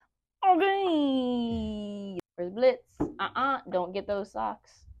Don't get those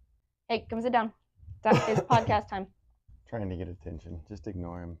socks. Hey, come sit down. It's podcast time. Trying to get attention. Just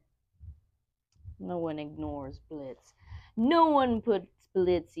ignore him. No one ignores Blitz. No one puts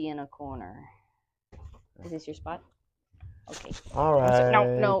Blitzy in a corner. Is this your spot? Okay. All right.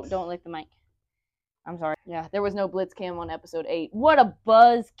 No, don't lick the mic. I'm sorry. Yeah, there was no Blitz cam on episode 8. What a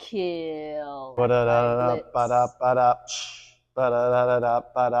buzzkill.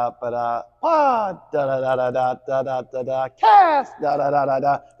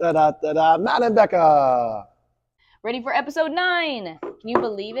 Matt and Becca. Ready for episode 9. Can you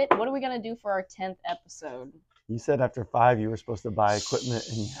believe it? What are we going to do for our 10th episode? You said after 5 you were supposed to buy equipment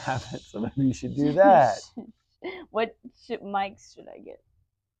and you haven't, so maybe you should do that. What mics should I get?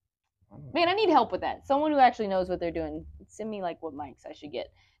 Man, I need help with that. Someone who actually knows what they're doing. Send me like what mics I should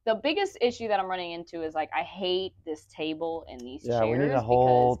get. The biggest issue that I'm running into is like I hate this table and these chairs. We need a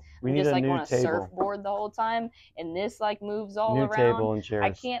whole. We need just a like new on a table. Surfboard the whole time, and this like moves all New around. table and chairs. I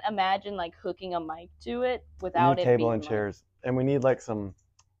can't imagine like hooking a mic to it without new it table being and chairs, and we need like some.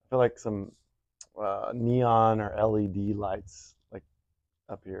 I feel like some neon or LED lights like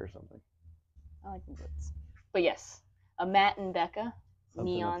up here or something. I like the Blitz, but yes, a Matt and Becca.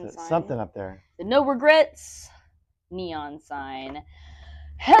 Neon sign. Something up there. The no regrets neon sign.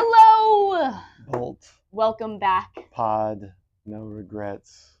 Hello! Bolt. Welcome back. Pod. No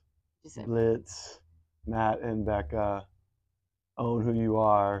regrets. Blitz. Matt and Becca. Own who you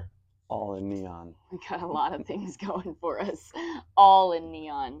are. All in neon. We got a lot of things going for us. All in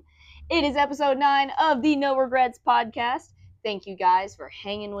neon. It is episode 9 of the No Regrets podcast. Thank you guys for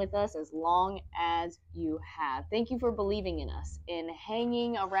hanging with us as long as you have. Thank you for believing in us and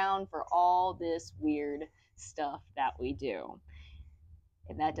hanging around for all this weird stuff that we do.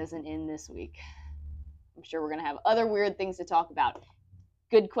 And that doesn't end this week. I'm sure we're going to have other weird things to talk about.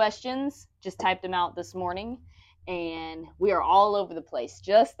 Good questions. Just typed them out this morning. And we are all over the place,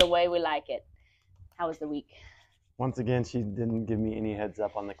 just the way we like it. How was the week? Once again, she didn't give me any heads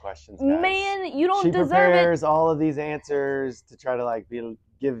up on the questions, guys. Man, you don't deserve it. She prepares all of these answers to try to like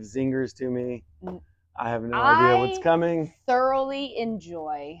give zingers to me. I have no idea what's coming. Thoroughly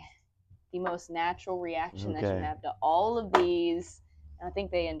enjoy the most natural reaction that you have to all of these. And I think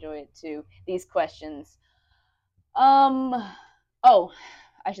they enjoy it too. These questions. I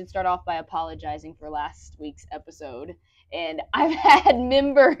should start off by apologizing for last week's episode. And I've had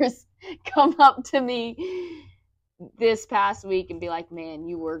members come up to me this past week and be like, man,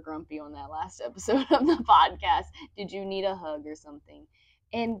 you were grumpy on that last episode of the podcast. Did you need a hug or something?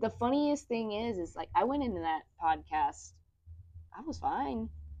 And the funniest thing is like I went into that podcast, I was fine.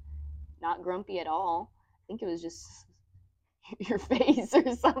 Not grumpy at all. I think it was just your face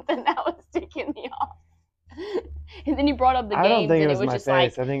or something that was ticking me off. And then you brought up the games. I don't think and it was my just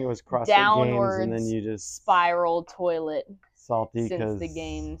face. Like I think it was CrossFit Games, and then you just spiral toilet salty since the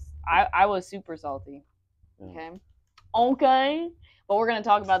games. I was super salty. Yeah. Okay, but we're going to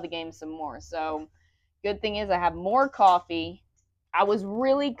talk about the game some more. So, good thing is I have more coffee. I was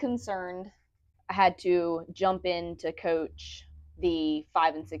really concerned. I had to jump in to coach the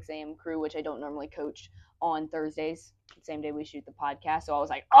 5 and 6 a.m. crew, which I don't normally coach on Thursdays, the same day we shoot the podcast. So I was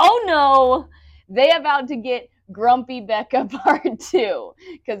like, oh no, they about to get Grumpy Becca part 2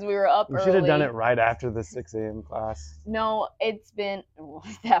 because we were up early. We should have done it right after the 6 a.m. class. No,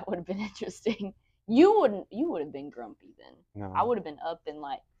 that would have been interesting. You would have been grumpy then. No. I would have been up and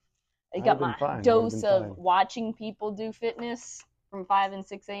like I got my dose of watching people do fitness from 5 and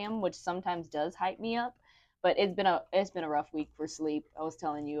 6 a.m., which sometimes does hype me up. But it's been a rough week for sleep. I was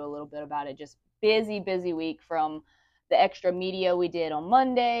telling you a little bit about it. Just busy week from the extra media we did on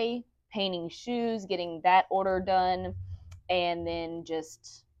Monday, painting shoes, getting that order done, and then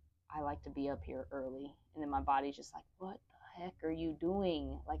just I like to be up here early, and then my body's just like, what the heck are you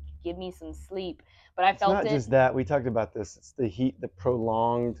doing? Like, give me some sleep. But I felt it's not just that. We talked about this. It's the heat, the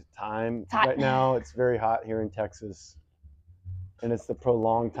prolonged time. Right now, it's very hot here in Texas. And it's the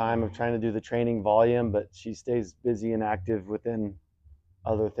prolonged time of trying to do the training volume, but she stays busy and active within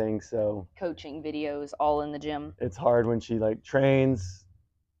other things. So coaching videos all in the gym. It's hard when she like trains.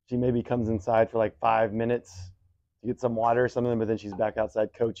 She maybe comes inside for like 5 minutes to get some water or something, but then she's back outside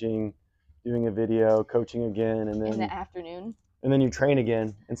coaching, doing a video, coaching again, and then in the afternoon. And then you train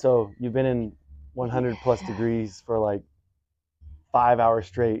again. And so you've been in 100 plus degrees for like 5 hours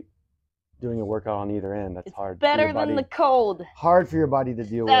straight doing a workout on either end. That's hard. Better than the cold. Hard for your body to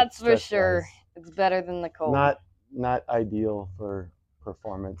deal with. That's for sure. It's better than the cold. Not ideal for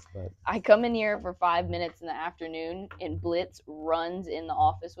performance, but I come in here for 5 minutes in the afternoon and Blitz runs in the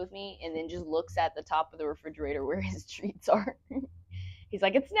office with me and then just looks at the top of the refrigerator where his treats are. He's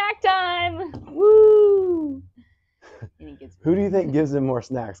like, it's snack time. Woo! And he gets. Who do you think gives him more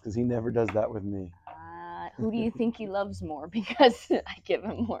snacks? Because he never does that with me. Who do you think he loves more? Because I give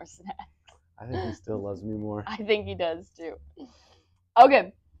him more snacks. I think he still loves me more. I think he does too.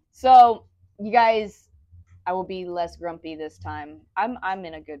 Okay, so you guys, I will be less grumpy this time. I'm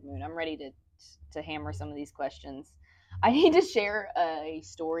in a good mood. I'm ready to hammer some of these questions. I need to share a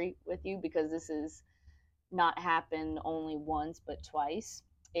story with you because this has not happened only once but twice.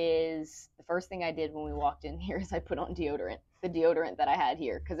 Is the first thing I did when we walked in here is I put on deodorant, the deodorant that I had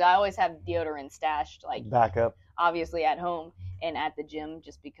here, because I always have deodorant stashed like back up, obviously at home and at the gym,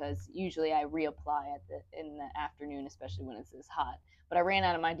 just because usually I reapply in the afternoon, especially when it's this hot. But I ran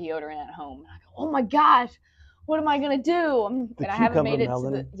out of my deodorant at home, and I go, oh my gosh, what am I gonna do? And I haven't made it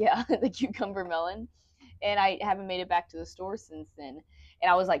to the cucumber melon, and I haven't made it back to the store since then.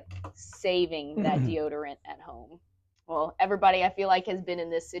 And I was like saving that deodorant at home. Well, everybody I feel like has been in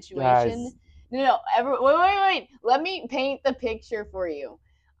this situation. Guys. No, wait. Let me paint the picture for you.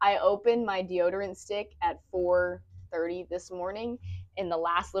 I opened my deodorant stick at 4:30 this morning, and the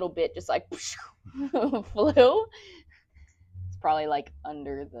last little bit just like flew. It's probably like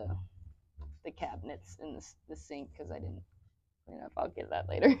under the cabinets in the sink because I didn't clean up. I'll get that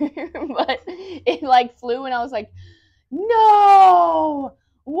later. But it like flew, and I was like, no!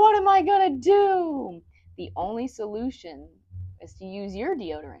 What am I gonna do? The only solution is to use your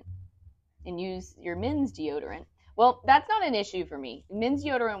deodorant and use your men's deodorant. Well, that's not an issue for me. Men's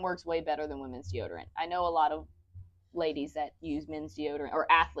deodorant works way better than women's deodorant. I know a lot of ladies that use men's deodorant,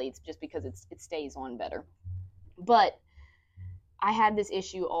 or athletes, just because it stays on better. But I had this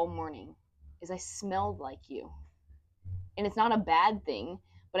issue all morning, is I smelled like you. And it's not a bad thing,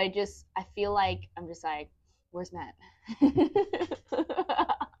 but I feel like I'm just like, where's Matt?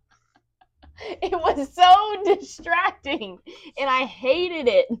 It was so distracting, and I hated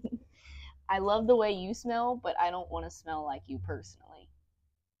it. I love the way you smell, but I don't want to smell like you personally.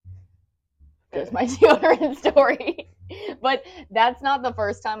 There's my deodorant story. But that's not the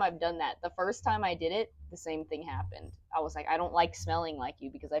first time I've done that. The first time I did it, the same thing happened. I was like, I don't like smelling like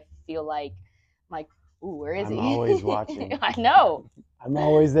you because I feel like, ooh, where is he? I'm always watching. I know. I'm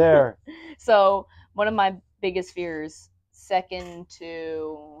always there. So one of my biggest fears, second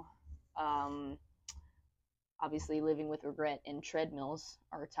to obviously living with regret, and treadmills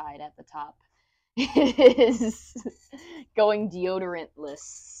are tied at the top, is going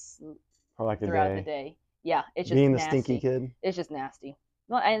deodorantless throughout the day. Yeah, it's just being nasty. The stinky kid. It's just nasty.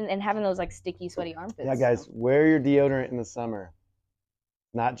 Well, and having those like sticky, sweaty armpits. Yeah, guys, wear your deodorant in the summer.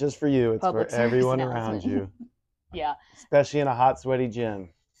 Not just for you; it's for everyone around you. Yeah. Especially in a hot, sweaty gym.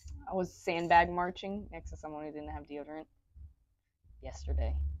 I was sandbag marching next to someone who didn't have deodorant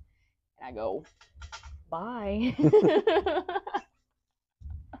yesterday. And I go, bye.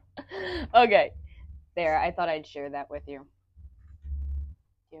 Okay. There, I thought I'd share that with you.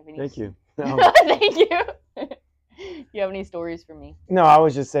 Do you have any? Thank you. No. Thank you. Do you have any stories for me? No, I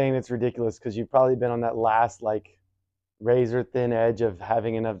was just saying it's ridiculous because you've probably been on that last like razor thin edge of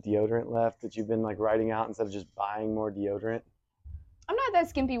having enough deodorant left that you've been like writing out instead of just buying more deodorant. I'm not that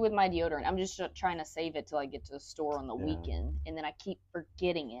skimpy with my deodorant. I'm just trying to save it till I get to the store on the weekend, and then I keep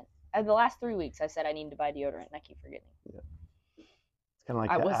forgetting it. The last 3 weeks, I said I need to buy deodorant, and I keep forgetting. Yeah. It's kind of like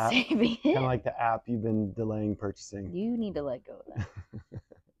I was saving it. Kind of like the app you've been delaying purchasing. You need to let go of that.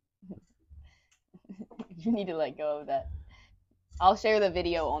 You need to let go of that. I'll share the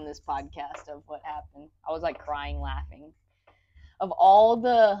video on this podcast of what happened. I was like crying, laughing. Of all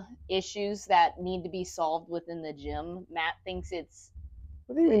the issues that need to be solved within the gym, Matt thinks it's...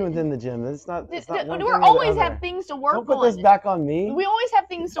 What do you mean within the gym? It's not we always have things to work on. Don't put this back on me. We always have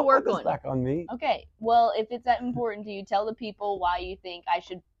things to work on. Don't put this back on me. Okay, well, if it's that important to you, tell the people why you think I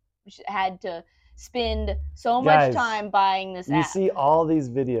had to spend so much time buying this app. You see all these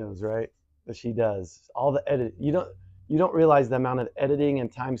videos, right, that she does, all the edit. You don't realize the amount of editing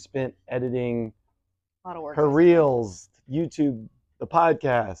and time spent editing a lot of work. Her reels, YouTube, the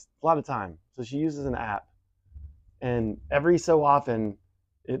podcast, a lot of time. So she uses an app, and every so often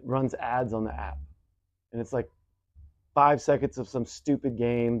it runs ads on the app, and it's like 5 seconds of some stupid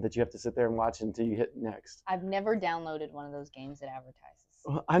game that you have to sit there and watch until you hit next. I've never downloaded one of those games that advertises.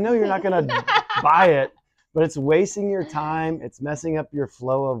 Well, I know you're not going to buy it, but it's wasting your time. It's messing up your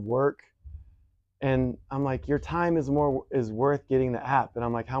flow of work. And I'm like, your time is worth getting the app. And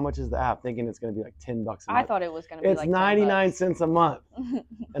I'm like, how much is the app? Thinking it's going to be like $10 a month. I thought it was going to be like $10. It's 99 cents a month.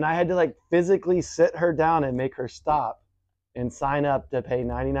 And I had to like physically sit her down and make her stop and sign up to pay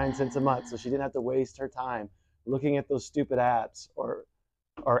 99 cents a month so she didn't have to waste her time looking at those stupid apps or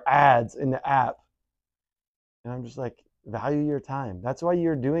ads in the app. And I'm just like, value your time. That's why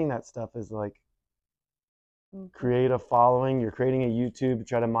you're doing that stuff, is like, create a following, you're creating a YouTube,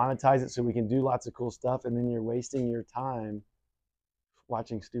 try to monetize it so we can do lots of cool stuff, and then you're wasting your time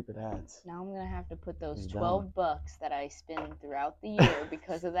watching stupid ads. Now I'm going to have to put those $12 that I spend throughout the year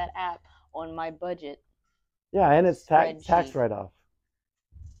because of that app on my budget. Yeah, and it's tax write-off.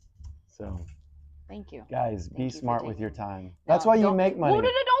 So thank you. Guys, be smart with your time. That's why you make money.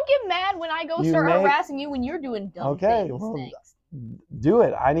 Don't get mad when I go start harassing you when you're doing dumb things. Well, do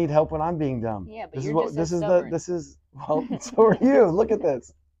it. I need help when I'm being dumb. Yeah, but this is well, so are you. Look at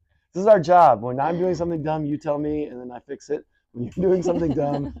this. This is our job. When I'm doing something dumb, you tell me, and then I fix it. When you're doing something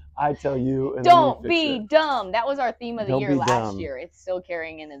dumb, I tell you, and don't then you be fix it. Dumb. That was our theme of the year last dumb. year. It's still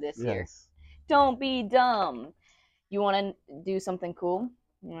carrying into this year. Don't be dumb. You want to do something cool?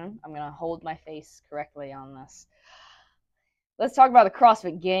 I'm going to hold my face correctly on this. Let's talk about the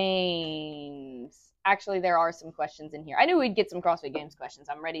CrossFit Games. Actually, there are some questions in here. I knew we'd get some CrossFit Games questions.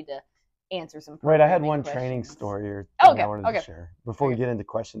 I'm ready to answer some. Right, I had one training story I wanted to share. Before we get into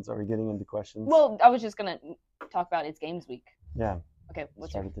questions, are we getting into questions? Well, I was just going to talk about it's Games Week. Yeah. Okay,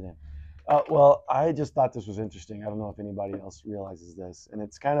 what's started today. Well, I just thought this was interesting. I don't know if anybody else realizes this. And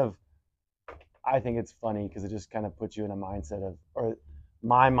it's kind of, I think it's funny because it just kind of puts you in a mindset of, or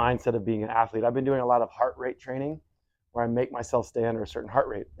my mindset of being an athlete. I've been doing a lot of heart rate training where I make myself stay under a certain heart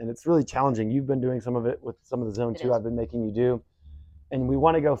rate. And it's really challenging. You've been doing some of it with some of the Zone 2 I've been making you do. And we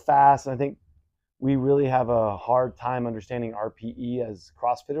want to go fast. And I think we really have a hard time understanding RPE as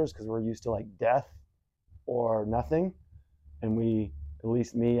CrossFitters because we're used to like death or nothing. And we, at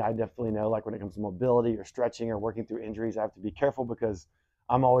least me, I definitely know like when it comes to mobility or stretching or working through injuries, I have to be careful because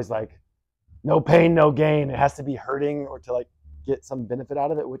I'm always like, no pain, no gain. It has to be hurting or to like get some benefit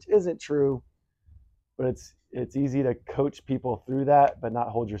out of it, which isn't true. But it's easy to coach people through that, but not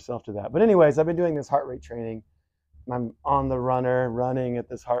hold yourself to that. But anyways, I've been doing this heart rate training. I'm on the runner, running at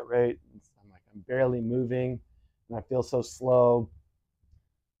this heart rate. I'm barely moving, and I feel so slow.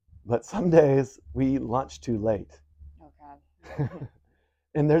 But some days we lunch too late. Oh God.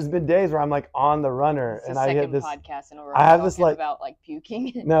 And there's been days where I'm like on the runner, and I hit this podcast in a row. I have this like about like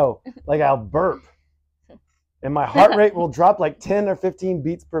puking. No, like I'll burp, and my heart rate will drop like 10 or 15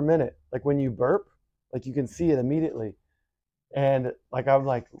 beats per minute. Like when you burp, like you can see it immediately. And like I'm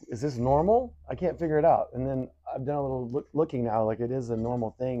like, is this normal? I can't figure it out. And then I've done a little looking now, like it is a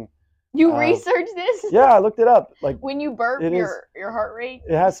normal thing. You researched this? Yeah, I looked it up. Like when you burp, your heart rate.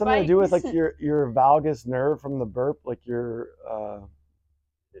 It has something to do with like your valgus nerve from the burp, like your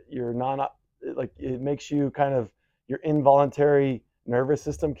non, like it makes you kind of, your involuntary nervous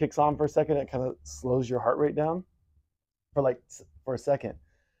system kicks on for a second. It kind of slows your heart rate down for a second.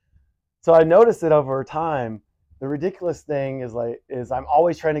 So I noticed it over time. The ridiculous thing is I'm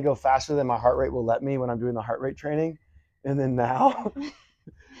always trying to go faster than my heart rate will let me when I'm doing the heart rate training. And then now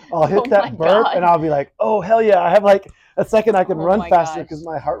I'll hit that burp and I'll be like, oh, hell yeah. I have like a second I can run faster because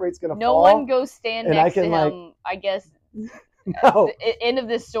my heart rate's going to fall. No one goes stand next to him, I guess. No. The end of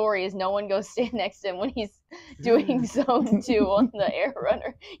this story is no one goes stand next to him when he's doing Zone 2 on the air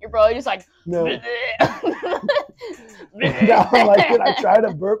runner. You're probably just like, no. Now I'm like, can I try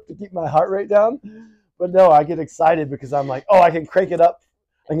to burp to keep my heart rate down? But no, I get excited because I'm like, oh, I can crank it up.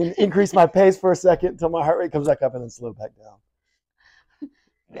 I can increase my pace for a second until my heart rate comes back up and then slow back down.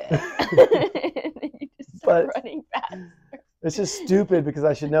 You just start running faster. It's just stupid because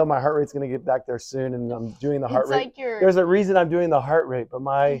I should know my heart rate's going to get back there soon, and I'm doing the heart rate. Like there's a reason I'm doing the heart rate, but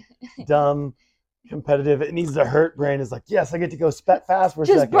my dumb, competitive, it needs to hurt brain is like, yes, I get to go fast for a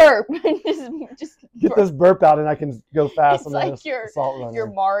second. Burp. just get this burp out, and I can go fast. It's like your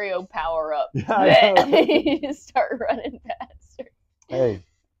Mario power up. Yeah, you just start running faster. Hey.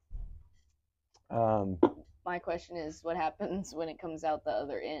 My question is, what happens when it comes out the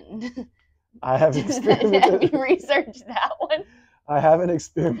other end? I haven't experimented. Have you researched that one? I haven't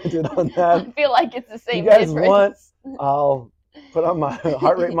experimented on that. I feel like it's the same. You guys difference. want? I'll put on my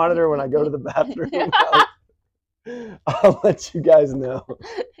heart rate monitor when I go to the bathroom. I'll let you guys know.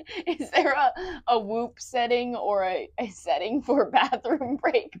 Is there a Whoop setting or a setting for bathroom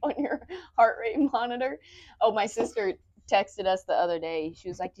break on your heart rate monitor? Oh, my sister texted us the other day. She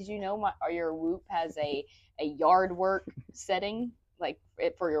was like, did you know your Whoop has a yard work setting? Like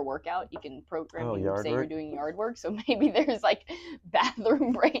for your workout, you can program you're doing yard work. So maybe there's like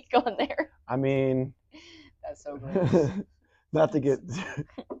bathroom break on there. I mean, that's so gross. Not to get,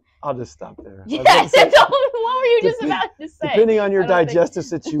 I'll just stop there. Yes, what were you just about to say? Depending on your digestive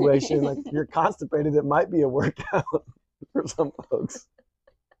situation, like if you're constipated, it might be a workout for some folks.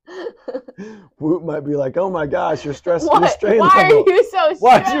 Whoop might be like, oh my gosh, you're stressed. Your strain Why level. Are you so stressed?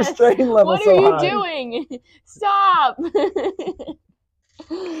 Why is your strain level so high? What are you doing? Stop.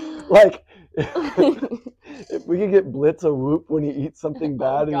 Like, If we could get Blitz a whoop when he eats something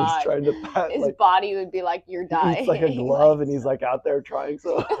bad and he's trying to pat, his body would be like, you're dying. He eats like a glove and he's like out there trying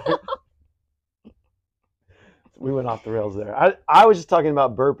so hard. We went off the rails there. I was just talking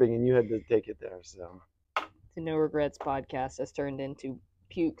about burping and you had to take it there. So the No Regrets podcast has turned into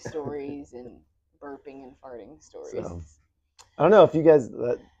puke stories and burping and farting stories. So, I don't know if you guys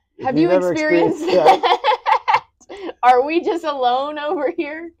have you experienced that? Are we just alone over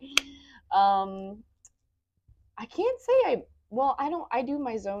here? I can't say I do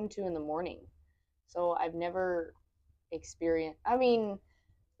my zone 2 in the morning. So I've never experienced, I mean,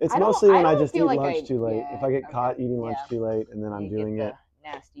 it's mostly when I just eat lunch too late. If I get caught eating lunch too late and then I'm doing it.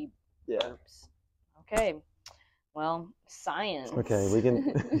 Nasty burps. Okay. Well, science. Okay, we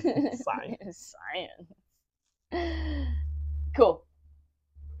can Science. Cool.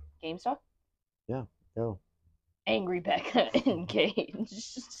 Games talk? Yeah, go. Angry Becca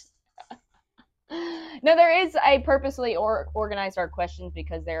engaged. No, I purposely organized our questions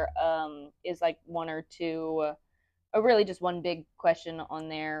because there is like one or two, really just one big question on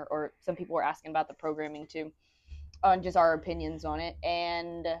there, or some people were asking about the programming too, on just our opinions on it.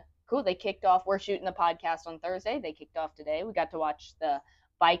 And cool, they kicked off. We're shooting the podcast on Thursday. They kicked off today. We got to watch the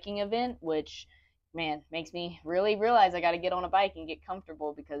biking event, which, man, makes me really realize I got to get on a bike and get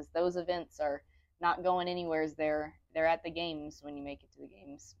comfortable because those events are not going anywhere. They're at the games when you make it to the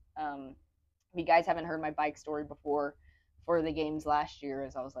games. If you guys haven't heard my bike story before for the games last year,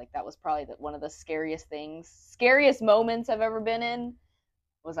 as I was like, that was probably one of the scariest moments I've ever been in,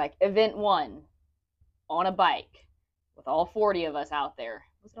 was like event 1 on a bike with all 40 of us out there.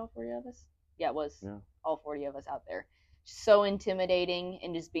 Was it all 40 of us? Yeah, it was. Yeah. All 40 of us out there. So intimidating,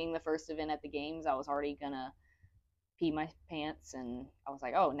 and just being the first event at the games, I was already gonna pee my pants, and I was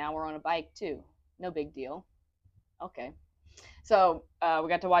like, oh, now we're on a bike too. No big deal. Okay. So we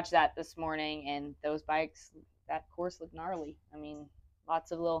got to watch that this morning, and those bikes, that course looked gnarly. I mean,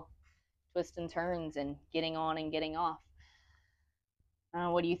 lots of little twists and turns and getting on and getting off.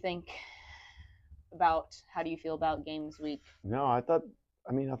 What do you think how do you feel about Games Week? No, I thought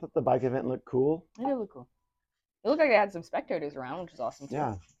the bike event looked cool. It did look cool. It looked like they had some spectators around, which was awesome too.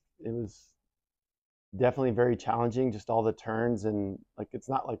 Yeah, it was definitely very challenging, just all the turns, and like it's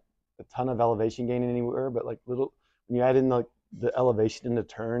not like a ton of elevation gain anywhere, but like little, when you add in like the elevation in the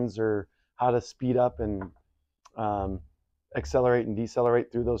turns, or how to speed up and accelerate and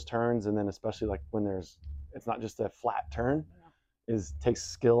decelerate through those turns, and then especially like when it's not just a flat turn, takes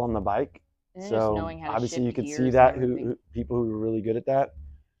skill on the bike. And so obviously you could see that people who were really good at that.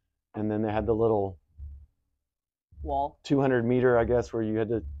 And then they had the little wall, 200 meter, I guess, where you had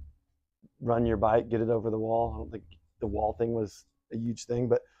to run your bike, get it over the wall. I don't think the wall thing was a huge thing,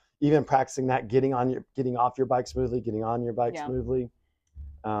 but even practicing that, getting off your bike smoothly, getting on your bike smoothly,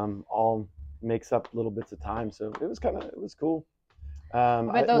 all makes up little bits of time. So it was cool.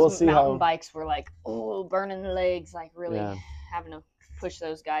 But those mountain bikes were like, burning the legs, like really having to push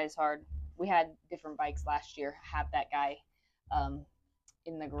those guys hard. We had different bikes last year. Have that guy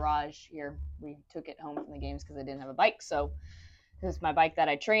in the garage here. We took it home from the games because I didn't have a bike. So this is my bike that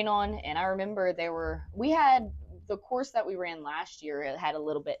I train on. And I remember we had the course that we ran last year. It had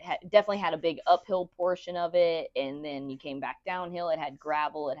definitely had a big uphill portion of it. And then you came back downhill. It had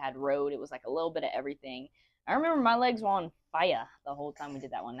gravel. It had road. It was like a little bit of everything. I remember my legs were on fire the whole time we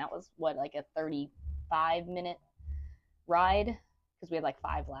did that one. That was like a 35-minute ride, because we had like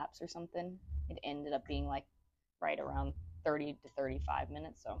 5 laps or something. It ended up being like right around 30 to 35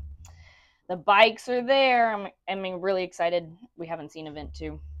 minutes. So the bikes are there. I'm really excited. We haven't seen event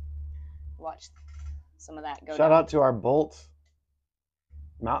 2. Watch some of that go Shout out to our Bolt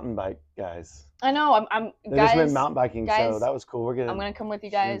mountain bike guys. I know. They just went mountain biking, so that was cool. I'm gonna come with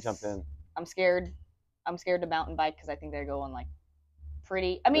you guys. Jump in. I'm scared to mountain bike because I think they're going like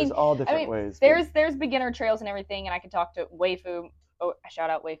pretty. There's all different ways. There's beginner trails and everything, and I can talk to Weifu. Oh, shout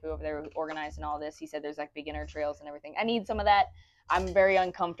out Weifu over there who organized and all this. He said there's like beginner trails and everything. I need some of that. I'm very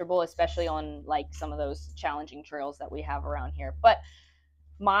uncomfortable, especially on like some of those challenging trails that we have around here. But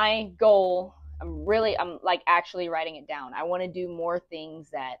my goal, I'm like actually writing it down. I want to do more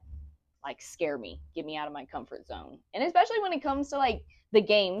things that like scare me, get me out of my comfort zone. And especially when it comes to like the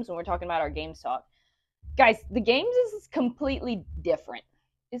games, when we're talking about our games talk. Guys, the games is completely different.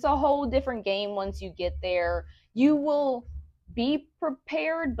 It's a whole different game once you get there. You will be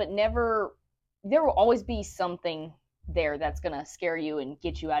prepared, but there will always be something there that's going to scare you and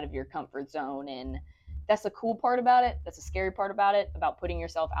get you out of your comfort zone. And that's the cool part about it. That's the scary part about it, about putting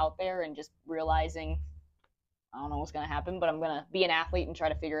yourself out there and just realizing, I don't know what's going to happen, but I'm going to be an athlete and try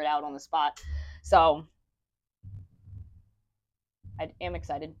to figure it out on the spot. So I am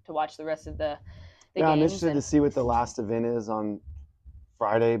excited to watch the rest of the the I'm games. interested to see what the last event is on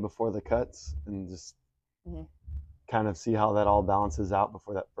Friday before the cuts, and just kind of see how that all balances out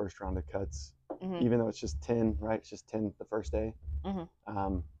before that first round of cuts. Even though it's just 10, right? It's just 10 the first day.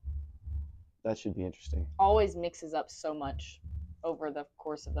 That should be interesting. Always mixes up so much over the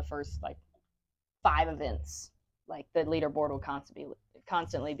course of the first like 5 events. Like the leaderboard will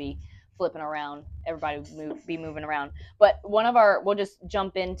constantly be flipping around. Everybody would be moving around. But we'll just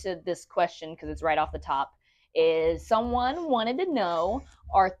jump into this question because it's right off the top. Is someone wanted to know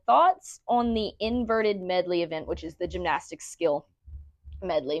our thoughts on the inverted medley event, which is the gymnastics skill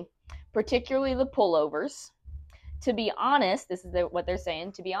medley, particularly the pullovers. To be honest, this is what they're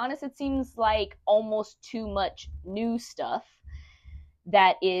saying. To be honest, it seems like almost too much new stuff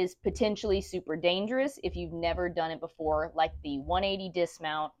that is potentially super dangerous if you've never done it before, like the 180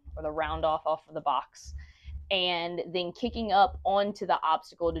 dismount or the round off of the box, and then kicking up onto the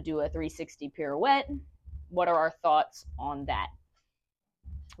obstacle to do a 360 pirouette. What are our thoughts on that?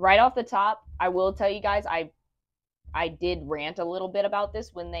 Right off the top, I will tell you guys, I did rant a little bit about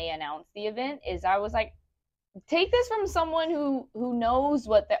this when they announced the event. Is I was like, take this from someone who knows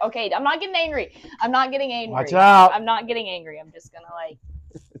what the okay, I'm not getting angry. Watch out. I'm not getting angry. I'm just gonna like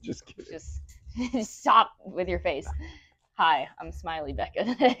just kidding. Just stop with your face. Hi, I'm Smiley Becca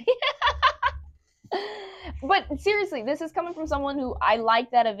today. But seriously, this is coming from someone who I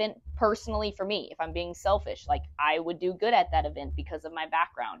like that event personally. For me, if I'm being selfish, like I would do good at that event because of my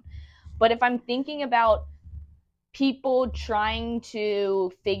background. But if I'm thinking about people trying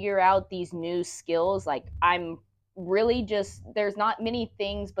to figure out these new skills, like I'm really just, there's not many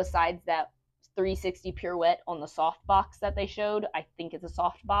things besides that 360 pirouette on the soft box that they showed. I think it's a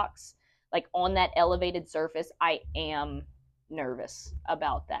soft box, like on that elevated surface. I am nervous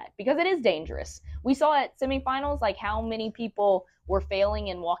about that because it is dangerous. We saw at semifinals like how many people were failing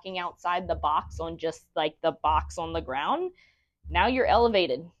and walking outside the box on just like the box on the ground. Now you're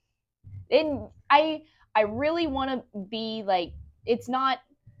elevated. And I really want to be like, it's not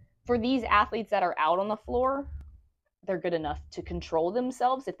for these athletes that are out on the floor, they're good enough to control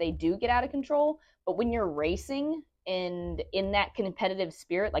themselves if they do get out of control. But when you're racing and in that competitive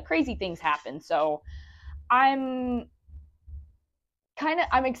spirit, like crazy things happen. So I'm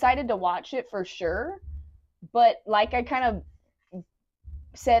excited to watch it for sure. But like I kind of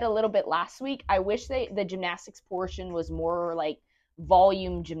said a little bit last week, I wish the gymnastics portion was more like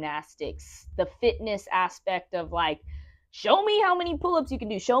volume gymnastics, the fitness aspect of like, show me how many pull-ups you can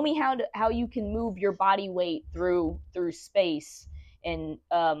do, show me how you can move your body weight through space, and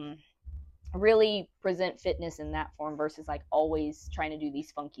really present fitness in that form versus like always trying to do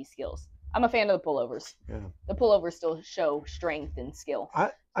these funky skills. I'm a fan of the pullovers. Yeah. The pullovers still show strength and skill.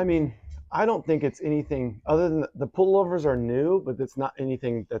 I mean, I don't think it's anything other than the pullovers are new, but it's not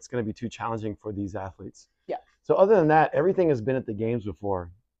anything that's going to be too challenging for these athletes. Yeah. So other than that, everything has been at the games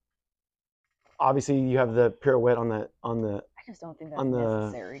before. Obviously, you have the pirouette on the. I just don't think that's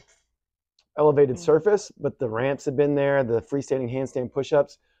necessary. Elevated surface, but the ramps have been there. The freestanding handstand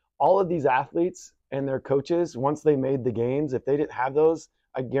push-ups. All of these athletes and their coaches, once they made the games, if they didn't have those,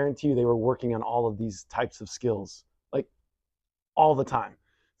 I guarantee you they were working on all of these types of skills, like all the time.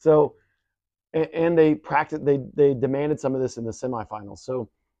 So, and they practiced. They demanded some of this in the semifinals. So,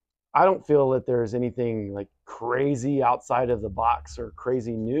 I don't feel that there's anything like crazy outside of the box or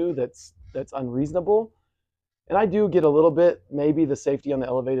crazy new that's unreasonable. And I do get a little bit, maybe the safety on the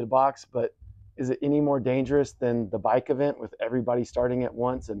elevated box, but is it any more dangerous than the bike event with everybody starting at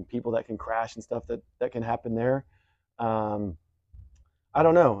once and people that can crash and stuff that can happen there? I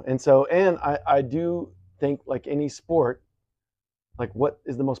don't know. And so, and I do think like any sport, like what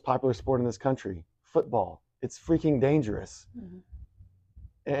is the most popular sport in this country? Football. It's freaking dangerous. Mm-hmm.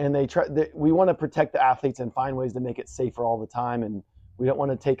 And we want to protect the athletes and find ways to make it safer all the time. And we don't want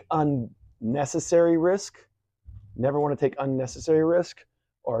to take unnecessary risk. Never want to take unnecessary risk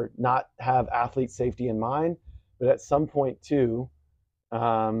or not have athlete safety in mind. But at some point too,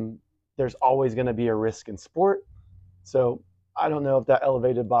 there's always going to be a risk in sport. So I don't know if that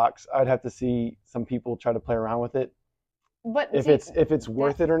elevated box, I'd have to see some people try to play around with it. But if it's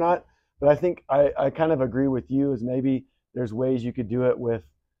worth it or not. But I think I kind of agree with you, is maybe there's ways you could do it with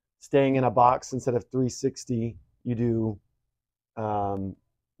staying in a box. Instead of 360, you do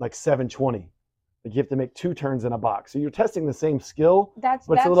like 720. Like you have to make 2 turns in a box. So you're testing the same skill, but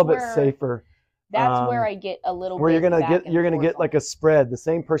it's a little bit safer. That's where I get a little where bit you're gonna get like a spread. The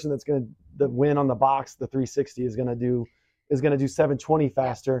same person that's gonna win on the box, the 360 is gonna do 720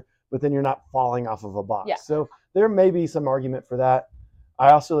 faster, but then you're not falling off of a box. Yeah. So there may be some argument for that.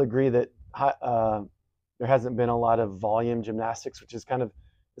 I also agree that there hasn't been a lot of volume gymnastics, which is kind of,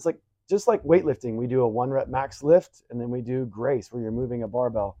 it's like just like weightlifting, we do a 1 rep max lift, and then we do grace where you're moving a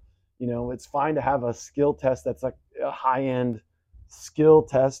barbell. It's fine to have a skill test that's like a high-end skill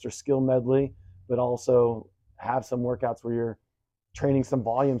test or skill medley, but also have some workouts where you're training some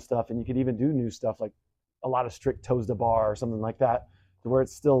volume stuff, and you could even do new stuff like a lot of strict toes to bar or something like that, to where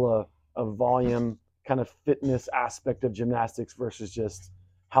it's still a volume kind of fitness aspect of gymnastics versus just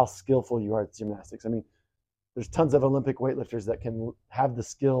how skillful you are at gymnastics. I mean, there's tons of Olympic weightlifters that can have the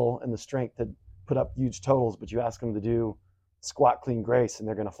skill and the strength to put up huge totals, but you ask them to do squat, clean, grace, and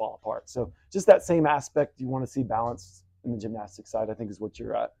they're going to fall apart. So just that same aspect you want to see balanced in the gymnastics side, I think, is what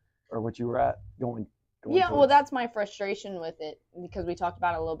you're at, or what you were at going yeah, towards. well, that's my frustration with it, because we talked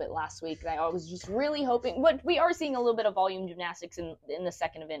about it a little bit last week. I was just really hoping, but we are seeing a little bit of volume gymnastics in the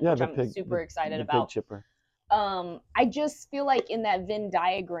second event, which I'm super excited about. Pig chipper. I just feel like in that Venn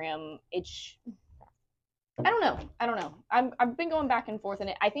diagram, I don't know. I've been going back and forth in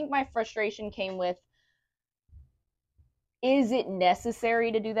it. I think my frustration came with, is it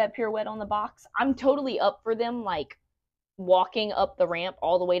necessary to do that pirouette on the box? I'm totally up for them, like, walking up the ramp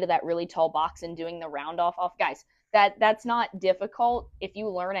all the way to that really tall box and doing the round off. Guys, that's not difficult. If you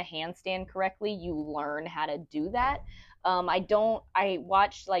learn a handstand correctly, you learn how to do that. I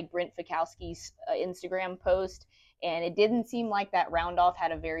watched like Brent Fikowski's Instagram post, and it didn't seem like that round off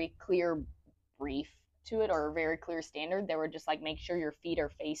had a very clear brief to it or a very clear standard. They were just like, make sure your feet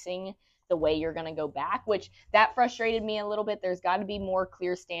are facing the way you're going to go back, which that frustrated me a little bit. There's got to be more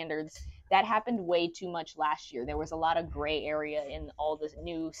clear standards. That happened way too much last year. There was a lot of gray area in all the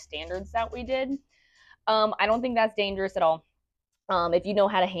new standards that we did. I don't think that's dangerous at all. If you know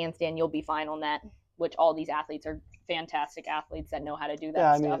how to handstand, you'll be fine on that, which all these athletes are fantastic athletes that know how to do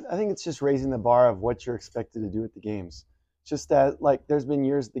that stuff. I think it's just raising the bar of what you're expected to do at the games. Just that, like, there's been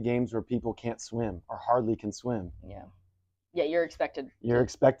years at the games where people can't swim or hardly can swim. Yeah, you're expected. You're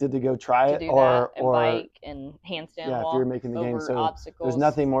expected to go try it, or bike and handstand. Yeah, walk if you're making the game, so obstacles. There's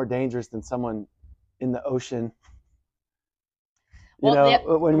nothing more dangerous than someone in the ocean.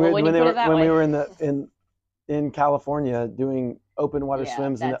 When we were in California doing open water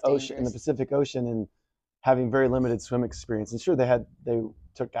swims in the ocean, in the Pacific Ocean, and having very limited swim experience. And sure, they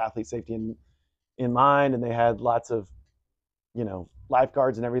took athlete safety in mind, and they had lots of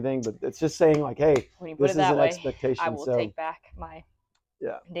lifeguards and everything, but it's just saying, like, hey, this is an expectation. I will take back my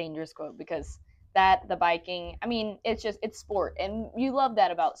dangerous quote, because the biking, I mean, it's sport, and you love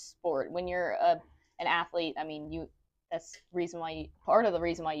that about sport. When you're an athlete, I mean, that's part of the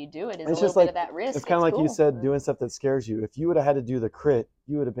reason why you do it is a little bit of that risk. It's kind of like cool. You said, doing stuff that scares you. If you would have had to do the crit,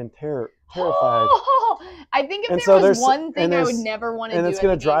 you would have been terrified. I think if there was one thing I would never want to do, is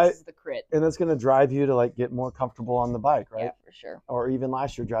the crit. And that's going to drive you to, like, get more comfortable on the bike, right? Yeah, for sure. Or even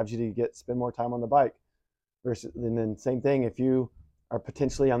last year drives you to spend more time on the bike. And then same thing, if you are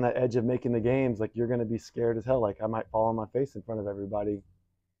potentially on that edge of making the games, like, you're going to be scared as hell. Like, I might fall on my face in front of everybody.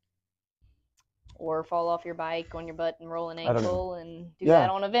 Or fall off your bike on your butt and roll an ankle and do that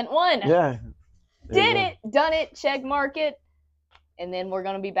on event 1. Yeah. Done it, check mark it. And then we're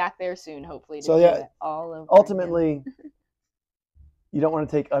going to be back there soon, hopefully. Ultimately, you don't want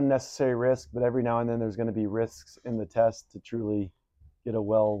to take unnecessary risk, but every now and then there's going to be risks in the test to truly get a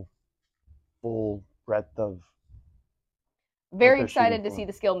full breadth of. Very excited to see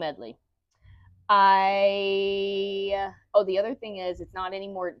the skill medley. The other thing is, it's not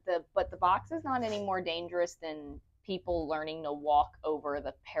anymore, the box is not any more dangerous than people learning to walk over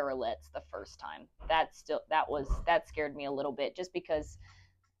the parallettes the first time. That scared me a little bit, just because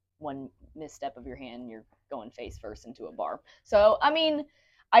one misstep of your hand, you're going face first into a bar. So, I mean,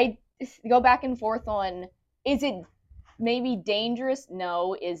 I go back and forth on, is it maybe dangerous?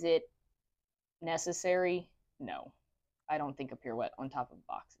 No. Is it necessary? No. I don't think a pirouette on top of a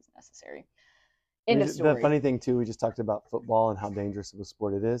box is necessary. The funny thing too, we just talked about football and how dangerous of a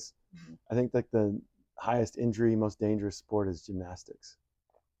sport it is. Mm-hmm. I think like the highest injury, most dangerous sport is gymnastics.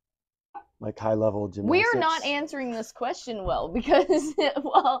 Like high level gymnastics. We are not answering this question well, because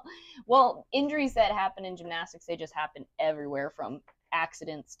well, injuries that happen in gymnastics, they just happen everywhere, from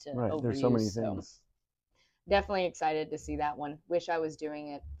accidents to overuse. There's so many things. So definitely excited to see that one. Wish I was doing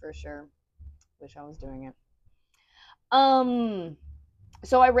it, for sure. Wish I was doing it.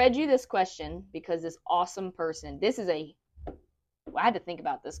 So I read you this question because this awesome person, I had to think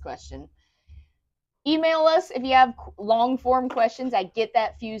about this question. Email us if you have long form questions at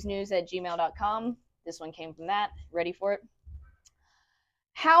getthatfusenews@gmail.com. This one came from that. Ready for it?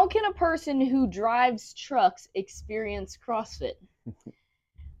 How can a person who drives trucks experience CrossFit?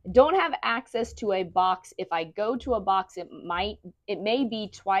 Don't have access to a box. If I go to a box, it may be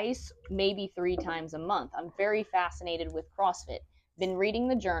twice, maybe 3 times a month. I'm very fascinated with CrossFit. been reading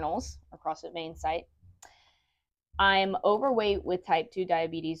the journals or CrossFit main site. I'm overweight with type 2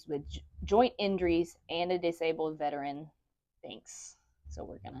 diabetes with joint injuries and a disabled veteran. Thanks. So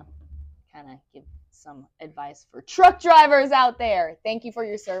we're going to kind of give some advice for truck drivers out there. Thank you for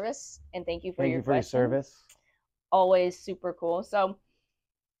your service, and thank you for your service. Always super cool. So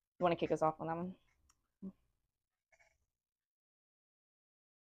you want to kick us off on that one?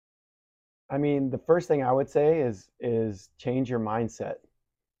 I mean, the first thing I would say is change your mindset.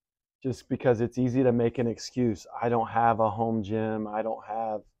 Just because it's easy to make an excuse. I don't have a home gym. I'm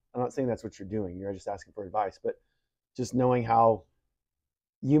not saying that's what you're doing. You're just asking for advice, but just knowing how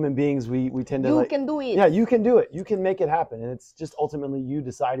human beings, we tend to You can do it. Yeah, you can do it. You can make it happen. And it's just ultimately you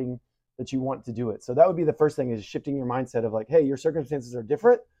deciding that you want to do it. So that would be the first thing, is shifting your mindset of like, hey, your circumstances are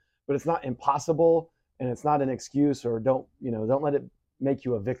different, but it's not impossible and it's not an excuse, or don't let it make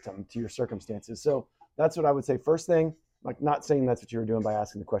you a victim to your circumstances. So that's what I would say. First thing, like, not saying that's what you were doing by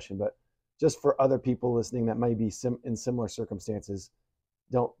asking the question, but just for other people listening that might be in similar circumstances,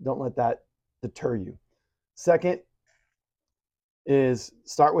 don't let that deter you. Second is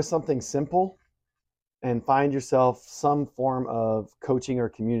start with something simple and find yourself some form of coaching or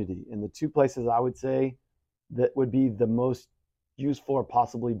community. And the two places I would say that would be the most useful or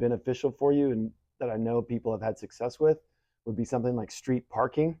possibly beneficial for you, and that I know people have had success with, would be something like street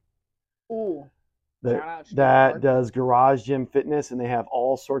parking. Ooh. That does garage gym fitness, and they have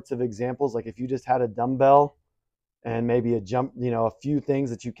all sorts of examples. Like if you just had a dumbbell and maybe a jump, a few things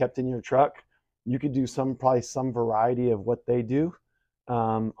that you kept in your truck, you could do probably some variety of what they do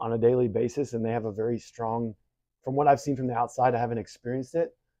on a daily basis. And they have a very strong, from what I've seen from the outside, I haven't experienced it,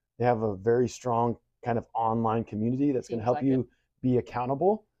 they have a very strong kind of online community that's going to help you be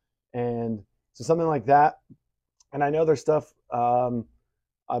accountable. And so something like that. And I know there's stuff,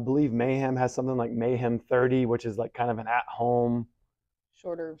 I believe Mayhem has something like Mayhem 30, which is like kind of an at-home,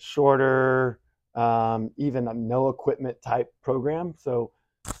 shorter, even a no equipment type program. So,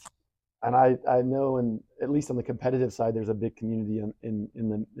 and I know, and at least on the competitive side, there's a big community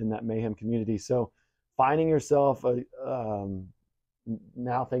in that Mayhem community. So finding yourself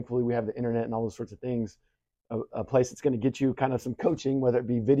now thankfully we have the internet and all those sorts of things, a place that's going to get you kind of some coaching, whether it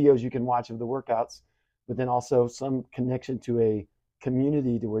be videos you can watch of the workouts, but then also some connection to a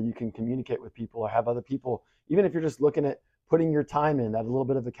community to where you can communicate with people or have other people, even if you're just looking at putting your time in, that a little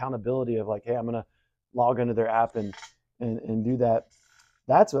bit of accountability of like, hey, I'm going to log into their app and do that.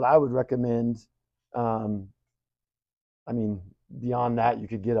 That's what I would recommend. I mean, beyond that, you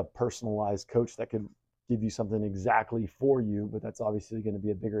could get a personalized coach that could give you something exactly for you, but that's obviously going to be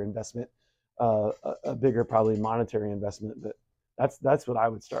a bigger investment, a bigger probably monetary investment. But that's what I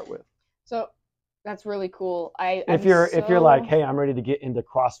would start with. So that's really cool. If you're like, hey, I'm ready to get into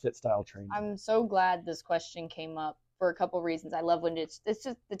CrossFit style training. I'm so glad this question came up for a couple reasons. I love when it's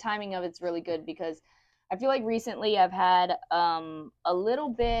just the timing of it's really good, because I feel like recently I've had a little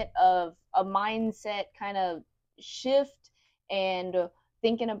bit of a mindset kind of shift and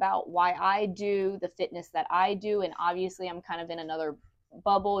thinking about why I do the fitness that I do. And obviously I'm kind of in another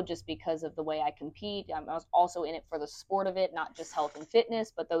bubble just because of the way I compete. I'm also in it for the sport of it, not just health and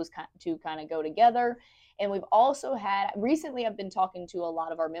fitness, but those two kind of go together. And we've also had, recently I've been talking to a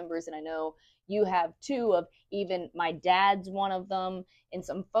lot of our members, and I know you have too, of even my dad's one of them, and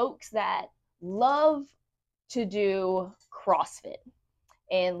some folks that love to do CrossFit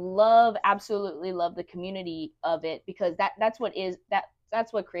and absolutely love the community of it, because that's what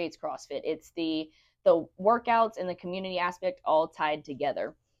creates CrossFit. It's the workouts and the community aspect all tied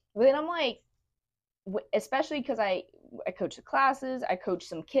together. But then I'm like, especially because I coach the classes, I coach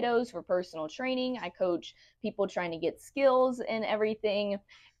some kiddos for personal training, I coach people trying to get skills and everything,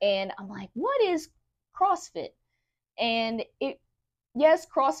 and I'm like, what is CrossFit? And yes,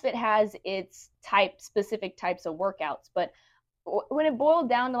 CrossFit has its specific types of workouts, but when it boiled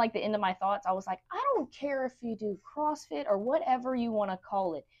down to like the end of my thoughts, I was like, I don't care if you do CrossFit or whatever you want to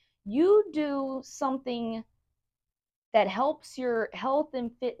call it. You do something that helps your health and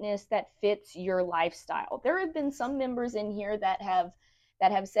fitness, that fits your lifestyle. There have been some members in here that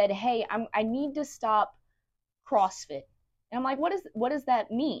have said, hey, I need to stop CrossFit. And I'm like, what does that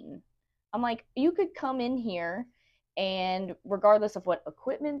mean? I'm like, you could come in here, and regardless of what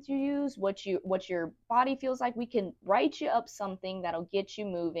equipment you use, what your body feels like, we can write you up something that'll get you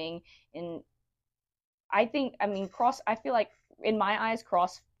moving. And I feel like in my eyes,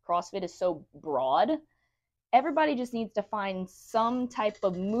 CrossFit is so broad. Everybody just needs to find some type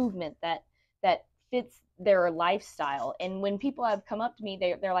of movement that fits their lifestyle. And when people have come up to me,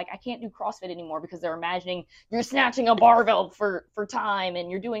 they're like, I can't do CrossFit anymore, because they're imagining you're snatching a barbell for time and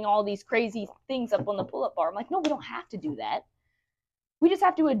you're doing all these crazy things up on the pull-up bar. I'm like, no, we don't have to do that. we just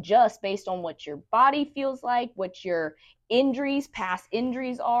have to adjust based on what your body feels like, what your injuries, past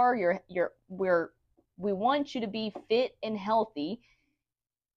injuries are. We want you to be fit and healthy,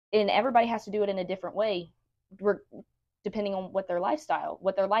 and everybody has to do it in a different way, depending on what their lifestyle,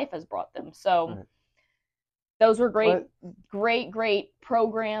 what their life has brought them. So right. Those were great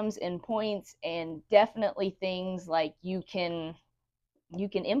programs and points, and definitely things like you can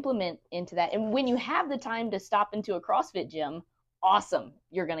implement into that. And when you have the time to stop into a CrossFit gym, awesome.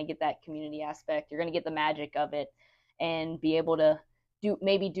 You're going to get that community aspect. You're going to get the magic of it and be able to do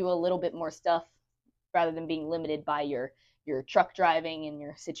a little bit more stuff rather than being limited by your truck driving and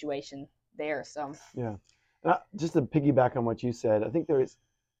your situation there. So yeah, just to piggyback on what you said, I think there is,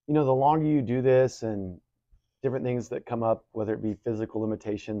 the longer you do this and different things that come up, whether it be physical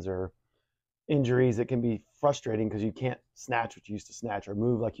limitations or injuries, it can be frustrating because you can't snatch what you used to snatch or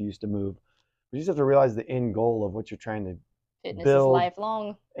move like you used to move. But you just have to realize the end goal of what you're trying to Fitness build. Is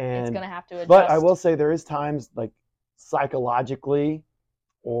lifelong. And it's going to have to adjust. But I will say there is times like psychologically,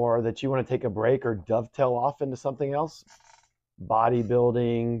 or that you want to take a break or dovetail off into something else,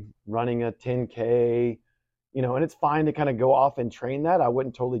 bodybuilding, running a 10K, and it's fine to kind of go off and train that. I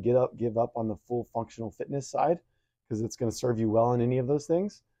wouldn't totally give up on the full functional fitness side because it's going to serve you well in any of those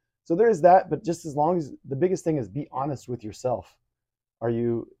things. So there is that, but just as long as the biggest thing is be honest with yourself.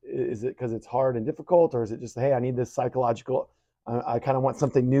 Is it because it's hard and difficult, or is it just, hey, I need this psychological, I kind of want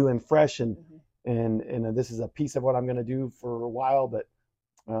something new and fresh, and this is a piece of what I'm going to do for a while. But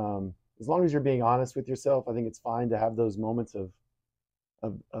as long as you're being honest with yourself, I think it's fine to have those moments of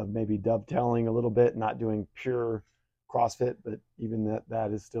maybe dovetailing a little bit, not doing pure CrossFit, but even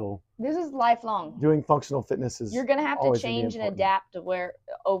that is still. This is lifelong. Doing functional fitness is. You're going to have to change and adapt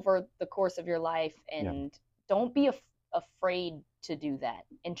over the course of your life, and don't be afraid to do that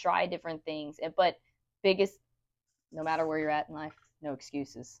and try different things. But no matter where you're at in life, no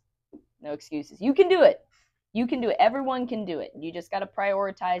excuses. No excuses. You can do it. You can do it. Everyone can do it. You just got to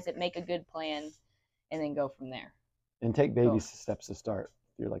prioritize it, make a good plan, and then go from there. And take baby steps to start.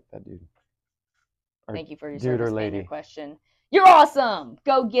 If you're like that dude. Thank you for your service and your question. You're awesome.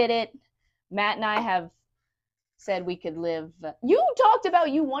 Go get it. Matt and I have said we could live. You talked about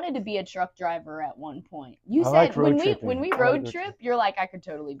you wanted to be a truck driver at one point. You said when we road trip, you're like, I could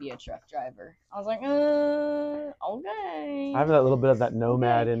totally be a truck driver. I was like, okay. I have that little bit of that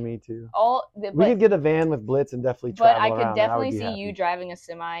nomad in me too. We could get a van with Blitz and definitely travel around. But I could definitely see you driving a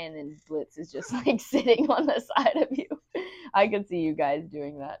semi and then Blitz is just like sitting on the side of you. I could see you guys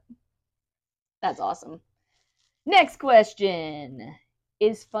doing that. That's awesome. Next question.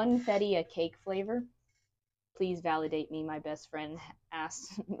 Is funfetti a cake flavor? Please validate me, my best friend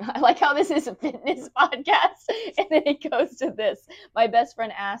asked. I like how this is a fitness podcast, and then it goes to this. My best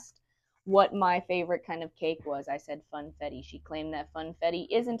friend asked what my favorite kind of cake was. I said funfetti. She claimed that funfetti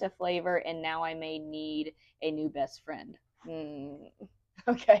isn't a flavor, and now I may need a new best friend.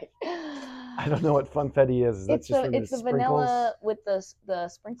 Okay. I don't know what funfetti is. It's the vanilla with the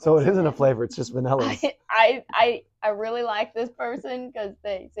sprinkles. So it isn't a flavor. It's just vanilla. I really like this person because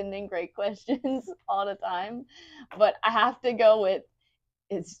they send in great questions all the time, but I have to go with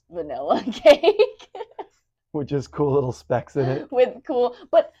it's vanilla cake. With just cool little specks in it.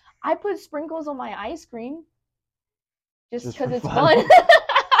 But I put sprinkles on my ice cream just because it's fun.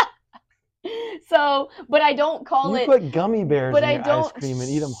 So, but I don't call it. You put gummy bears in your ice cream and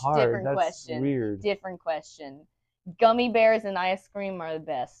eat them hard. That's weird. Different question. Gummy bears and ice cream are the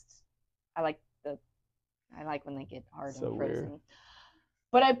best. I like when they get hard and frozen. Weird.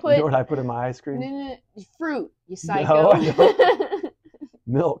 But I put. You know what I put in my ice cream? Fruit. You psycho. No.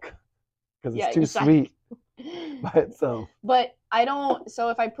 Milk, because it's too sweet by itself. But I don't. So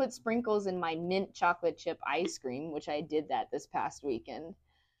if I put sprinkles in my mint chocolate chip ice cream, which I did that this past weekend,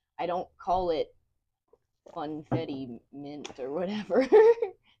 I don't call it funfetti mint or whatever.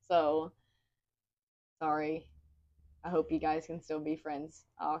 So, sorry. I hope you guys can still be friends.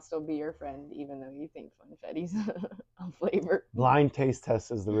 I'll still be your friend, even though you think funfetti's a flavor. Blind taste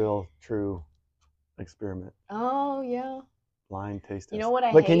test is the real, true experiment. Oh, yeah. Blind taste test. You know what I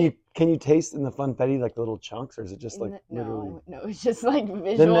hate? But can you taste in the funfetti like little chunks, or is it just like literally? No, it's just like a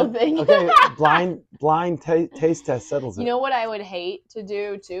visual thing. Okay, blind taste test settles it. You know what I would hate to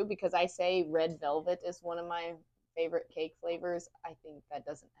do too, because I say red velvet is one of my favorite cake flavors. I think that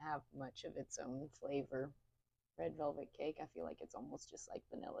doesn't have much of its own flavor. Red velvet cake, I feel like it's almost just like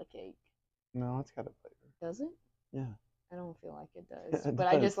vanilla cake. No, it's got a flavor. Does it? Yeah. I don't feel like it does. But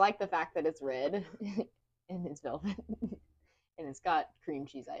I just like the fact that it's red and it's velvet. And it's got cream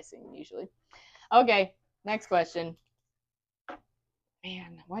cheese icing usually. Okay, next question.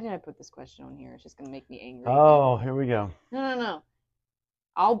 Man, why did I put this question on here? It's just going to make me angry. Oh, here we go. No.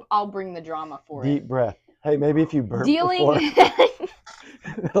 I'll bring the drama for Deep it. breath. Hey, maybe if you burp Dealing before,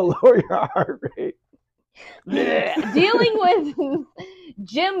 it'll lower your heart rate. Dealing with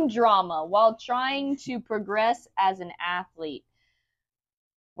gym drama while trying to progress as an athlete.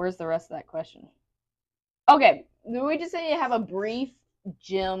 Where's the rest of that question? Okay, we just need to have a brief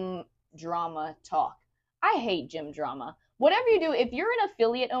gym drama talk. I hate gym drama. Whatever you do, if you're an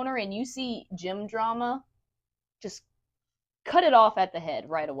affiliate owner and you see gym drama, just cut it off at the head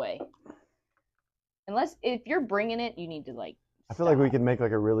right away. Unless if you're bringing it, you need to like. I feel like we could make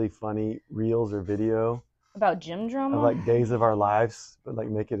like a really funny reels or video about gym drama of like days of our lives, but like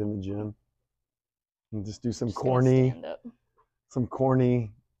make it in the gym and just do some Just corny,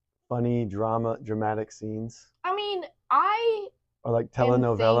 funny dramatic scenes. I mean, or like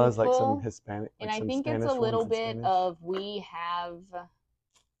telenovelas, like some thankful, Hispanic, like and I some think Spanish it's a little ones in bit Spanish. of we have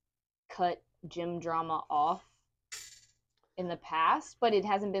cut gym drama off in the past, but it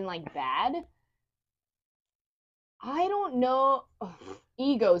hasn't been like bad. I don't know.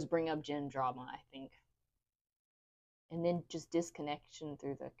 Egos bring up gym drama, I think. And then just disconnection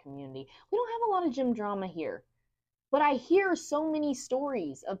through the community. We don't have a lot of gym drama here. But I hear so many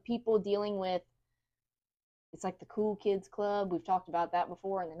stories of people dealing with, it's like the cool kids club. We've talked about that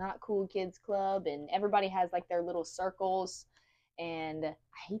before, and the not cool kids club, and everybody has like their little circles, and I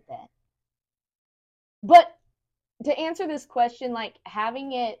hate that. But to answer this question, like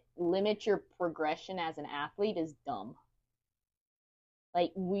having it limit your progression as an athlete is dumb.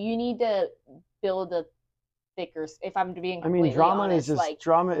 Like you need to build a thicker. If I'm being completely drama honest, is just like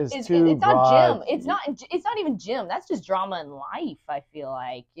drama is it's too not broad. gym. It's not even gym. That's just drama in life. I feel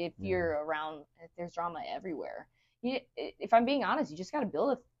like if you're around, there's drama everywhere. If I'm being honest, you just got to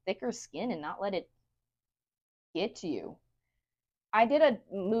build a thicker skin and not let it get to you. I did a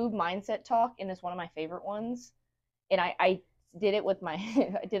move mindset talk, and it's one of my favorite ones. And I did it with my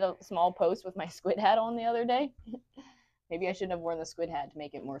I did a small post with my squid hat on the other day. Maybe I shouldn't have worn the squid hat to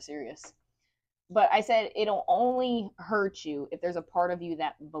make it more serious. But I said it'll only hurt you if there's a part of you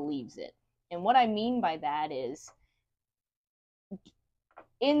that believes it. And what I mean by that is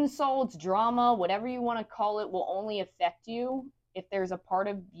insults, drama, whatever you want to call it, will only affect you if there's a part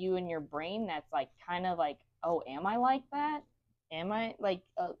of you in your brain that's like kind of like, oh, am I like that? Am I like,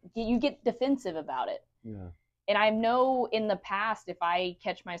 you get defensive about it. Yeah. And I know in the past, if I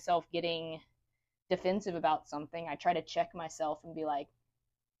catch myself getting defensive about something, I try to check myself and be like,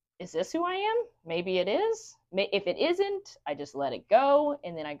 is this who I am? Maybe it is. If it isn't, I just let it go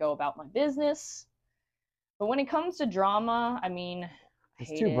and then I go about my business. But when it comes to drama, I mean,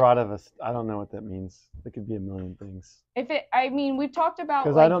 it's too broad of a. I don't know what that means. It could be a million things. We've talked about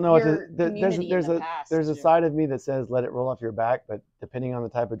because like I don't know your community there's in the past. There's a side of me that says let it roll off your back, but depending on the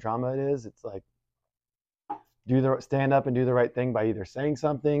type of drama it is, it's like stand up and do the right thing by either saying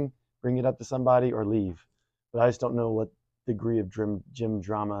something, bring it up to somebody, or leave. But I just don't know what degree of gym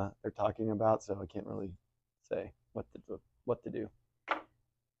drama they're talking about, so I can't really say what to do.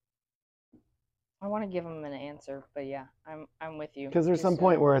 I want to give them an answer, but yeah, I'm with you. Because there's some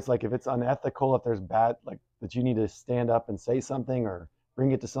point where it's like if it's unethical, if there's bad, like that you need to stand up and say something or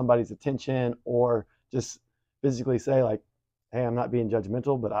bring it to somebody's attention, or just physically say like, hey, I'm not being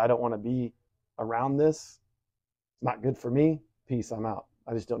judgmental, but I don't want to be around this. It's not good for me. Peace, I'm out.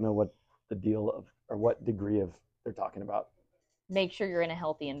 I just don't know what the deal of or what degree of they're talking about. Make sure you're in a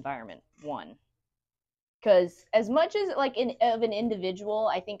healthy environment, one. Because as much as like of an individual,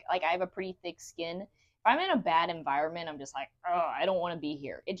 I think like I have a pretty thick skin. If I'm in a bad environment, I'm just like, oh, I don't want to be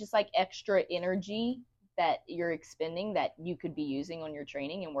here. It's just like extra energy that you're expending that you could be using on your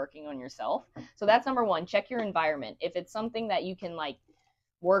training and working on yourself. So that's number one. Check your environment. If it's something that you can like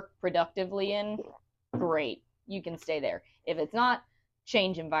work productively in, great. You can stay there. If it's not,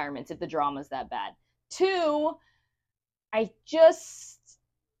 change environments if the drama's that bad. Two, I just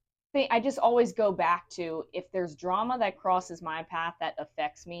always go back to if there's drama that crosses my path that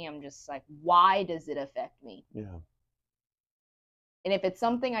affects me, I'm just like, why does it affect me? Yeah. And if it's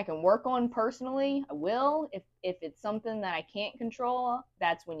something I can work on personally, I will. If it's something that I can't control,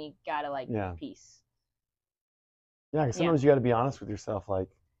 that's when you gotta like peace. Yeah, because sometimes you got to be honest with yourself. Like,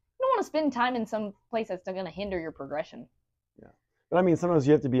 you don't want to spend time in some place that's going to hinder your progression. Yeah, but I mean, sometimes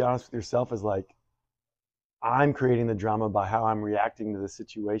you have to be honest with yourself. As like, I'm creating the drama by how I'm reacting to the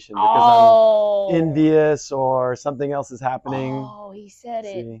situation because I'm envious or something else is happening. Oh, he said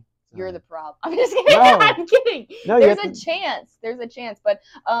it. You're the problem. I'm just kidding. No. I'm kidding. No, there's a chance. There's a chance. But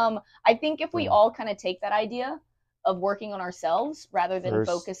I think if we all kind of take that idea of working on ourselves rather than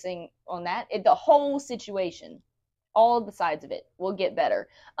focusing on that, the whole situation, all the sides of it will get better.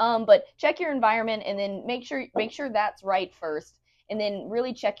 But check your environment and then make sure that's right first. and then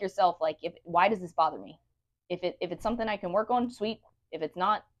really check yourself, like, why does this bother me? If it's something I can work on, sweet. If it's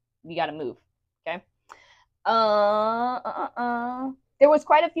not, you got to move. Okay. There was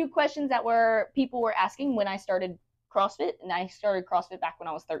quite a few questions that people were asking when I started CrossFit, and I started CrossFit back when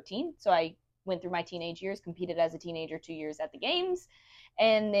I was 13. So I went through my teenage years, competed as a teenager 2 years at the games,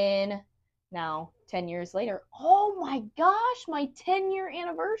 and then now 10 years later, oh my gosh, my 10-year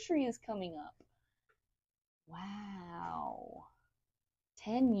anniversary is coming up. Wow.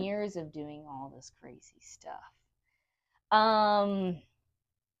 10 years of doing all this crazy stuff.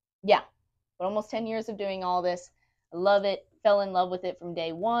 Yeah, but almost 10 years of doing all this. I love it. Fell in love with it from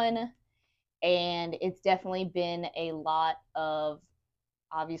day one. And it's definitely been a lot of,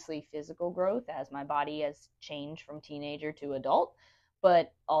 obviously, physical growth as my body has changed from teenager to adult,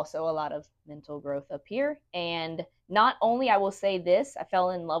 but also a lot of mental growth up here. And not only, I will say this, I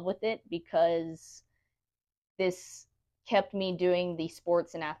fell in love with it because this kept me doing the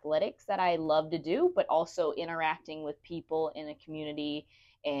sports and athletics that I love to do, but also interacting with people in a community.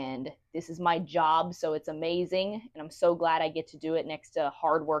 And this is my job, so it's amazing. And I'm so glad I get to do it next to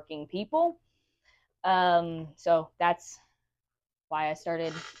hardworking people. So that's why I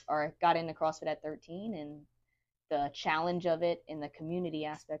started or got into CrossFit at 13, and the challenge of it and the community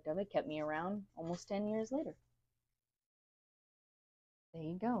aspect of it kept me around almost 10 years later. There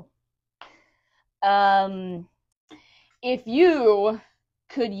you go. If you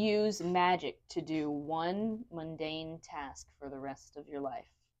could use magic to do one mundane task for the rest of your life,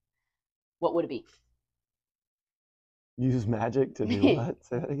 what would it be? Use magic to do what?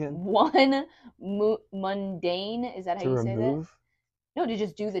 Say that again. One mundane, is that how you say that? Remove? No, to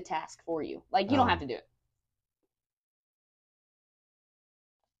just do the task for you. Like, you don't have to do it.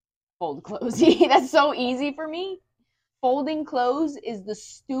 Fold clothes. That's so easy for me. Folding clothes is the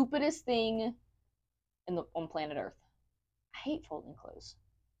stupidest thing on planet Earth. I hate folding clothes.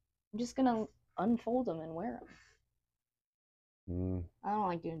 I'm just gonna unfold them and wear them. I don't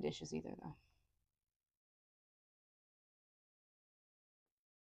like doing dishes either, though.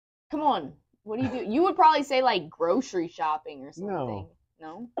 Come on, what do you do? You would probably say like grocery shopping or something.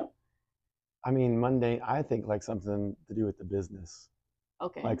 No? I mean, mundane, I think like something to do with the business.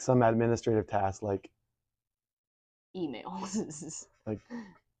 Okay. Like some administrative task, like emails. Like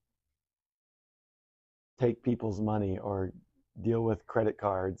take people's money or deal with credit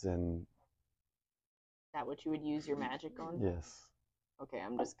cards and. Is that what you would use your magic on? Yes. Okay,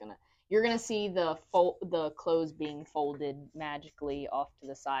 you're gonna see the clothes being folded magically off to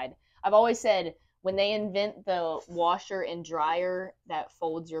the side. I've always said, when they invent the washer and dryer that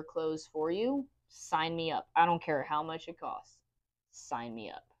folds your clothes for you, sign me up. I don't care how much it costs. Sign me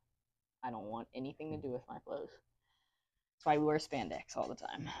up. I don't want anything to do with my clothes. That's why we wear spandex all the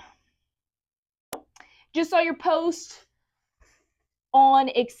time. Just saw your post on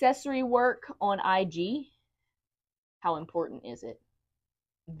accessory work on IG. How important is it?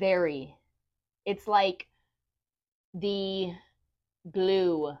 Very. It's like the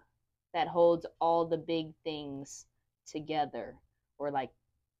glue that holds all the big things together, or like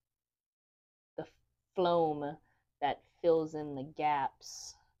the phloem that fills in the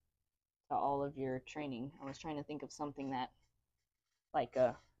gaps to all of your training. I was trying to think of something that like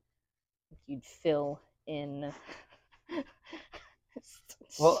you'd fill in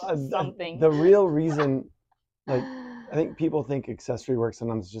something. The real reason, like, I think people think accessory work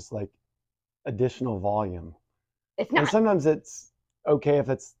sometimes is just like additional volume. It's not. And sometimes it's okay if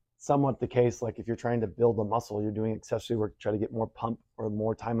it's somewhat the case. Like if you're trying to build a muscle, you're doing accessory work to try to get more pump or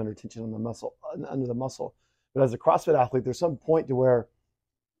more time under tension on the muscle, under the muscle. But as a CrossFit athlete, there's some point to where,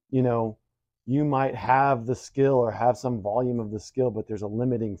 you might have the skill or have some volume of the skill, but there's a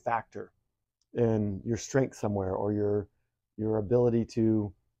limiting factor in your strength somewhere, or your ability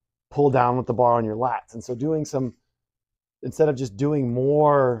to pull down with the bar on your lats. And so instead of just doing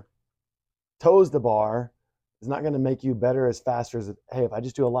more toes to bar, is not going to make you better as fast as, hey, if I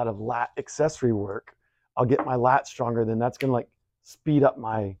just do a lot of lat accessory work, I'll get my lats stronger. Then that's going to like speed up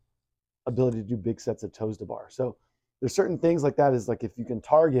my ability to do big sets of toes to bar. So there's certain things like that, is like if you can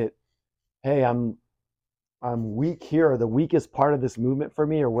target, hey, I'm weak here, or the weakest part of this movement for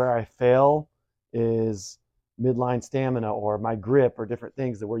me, or where I fail is midline stamina or my grip or different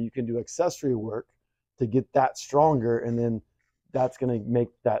things, that where you can do accessory work to get that stronger, and then that's going to make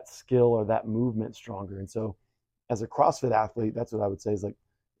that skill or that movement stronger. And so as a CrossFit athlete, that's what I would say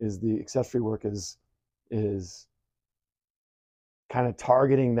is the accessory work is kind of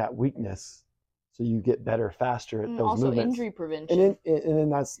targeting that weakness so you get better faster at those also movements. Injury prevention. And then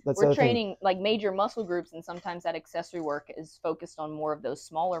that's we're training like major muscle groups, and sometimes that accessory work is focused on more of those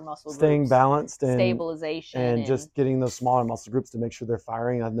smaller muscle staying groups. Balanced and stabilization and just getting those smaller muscle groups to make sure they're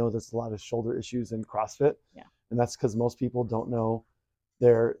firing. I know there's a lot of shoulder issues in CrossFit, and that's because most people don't know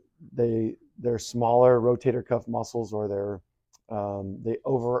their smaller rotator cuff muscles, or they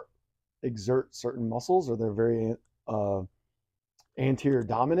over exert certain muscles, or they're very anterior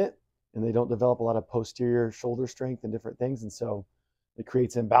dominant, and they don't develop a lot of posterior shoulder strength and different things, and so it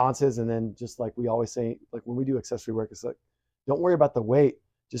creates imbalances. And then, just like we always say, like when we do accessory work, it's like, don't worry about the weight,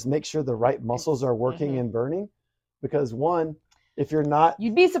 just make sure the right muscles are working and burning, because one, if you're not,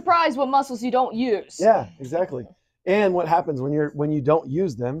 you'd be surprised what muscles you don't use. Yeah, exactly. And what happens when you don't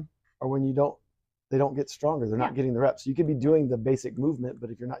use them, or when they don't get stronger, they're not getting the reps. You can be doing the basic movement, but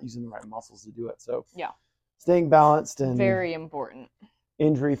if you're not using the right muscles to do it. So staying balanced and very important,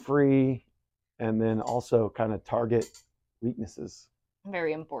 injury free, and then also kind of target weaknesses.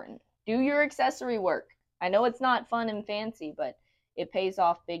 Very important. Do your accessory work. I know it's not fun and fancy, but it pays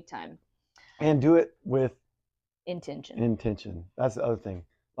off big time. And do it with intention. That's the other thing.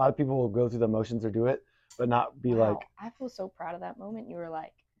 A lot of people will go through the motions or do it, but not be like, I feel so proud of that moment. You were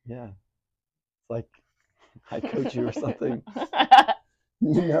like, yeah, it's like I coach you or something.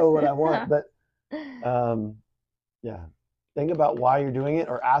 You know what I want. But think about why you're doing it,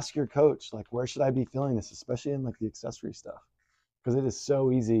 or ask your coach, like, where should I be feeling this, especially in like the accessory stuff, because it is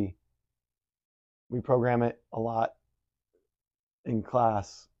so easy. We program it a lot in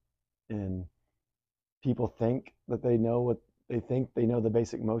class, and people think that they know the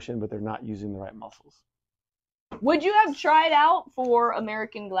basic motion, but they're not using the right muscles. Would you have tried out for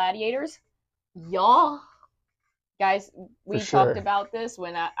American Gladiators? Yeah. Guys, we talked about this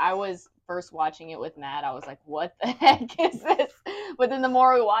when I was first watching it with Matt. I was like, what the heck is this? But then the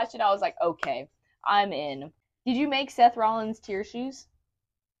more we watched it, I was like, okay, I'm in. Did you make Seth Rollins' tier shoes?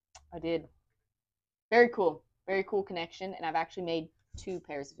 I did. Very cool. Very cool connection. And I've actually made 2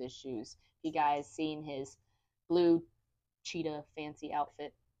 pairs of his shoes. You guys seen his blue cheetah fancy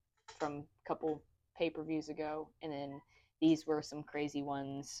outfit from a couple pay-per-views ago. And then these were some crazy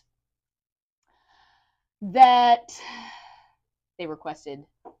ones that they requested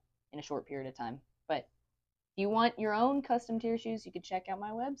in a short period of time. But if you want your own custom tier shoes, you can check out my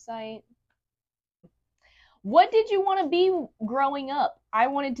website. What did you want to be growing up? I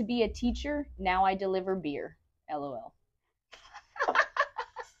wanted to be a teacher. Now I deliver beer. LOL.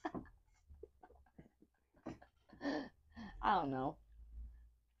 I don't know.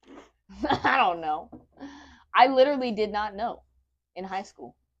 I don't know. I literally did not know in high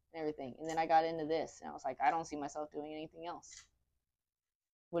school and everything. And then I got into this, and I was like, I don't see myself doing anything else.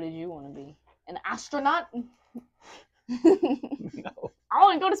 What did you want to be? An astronaut? No. I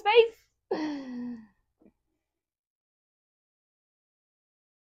want to go to space.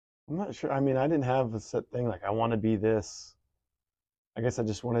 I'm not sure. I mean, I didn't have a set thing like I want to be this. I guess I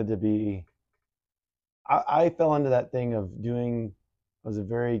just wanted to be. I fell into that thing of doing. I was a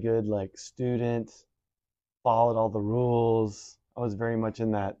very good like student, followed all the rules. I was very much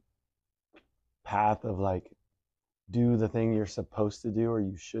in that path of like, do the thing you're supposed to do or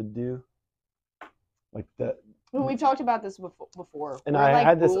you should do. Like that. We've talked about this before. And we're I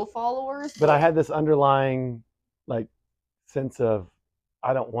had this rule followers, but I had this underlying like sense of,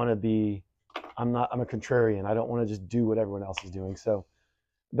 I don't want to be. I'm a contrarian. I don't want to just do what everyone else is doing. So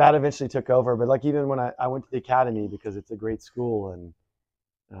that eventually took over. But like even when I went to the academy, because it's a great school, and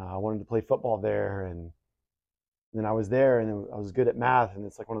I wanted to play football there, and then I was there, and I was good at math, and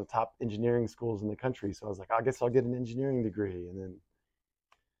it's like one of the top engineering schools in the country. So I was like, I guess I'll get an engineering degree, and then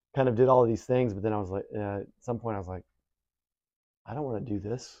kind of did all of these things. But then I was like, at some point I was like, I don't want to do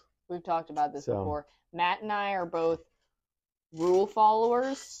this. We've talked about this before. Matt and I are both rule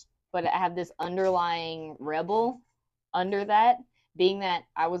followers, but I have this underlying rebel under that, being that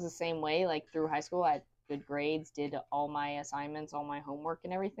I was the same way. Like through high school, I had good grades, did all my assignments, all my homework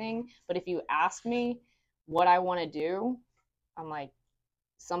and everything. But if you ask me what I want to do, I'm like,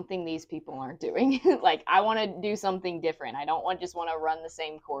 something these people aren't doing. Like I want to do something different. I don't just want to run the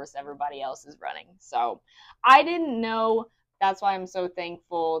same course everybody else is running. So I didn't know. That's why I'm so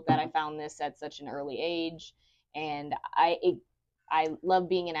thankful that I found this at such an early age. And I love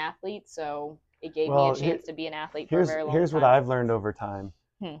being an athlete, so it gave me a chance to be an athlete for a very long time. Here's what I've learned over time.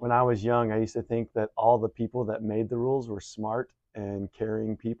 When I was young, I used to think that all the people that made the rules were smart and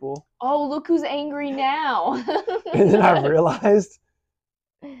caring people. Oh, look who's angry now. And then I realized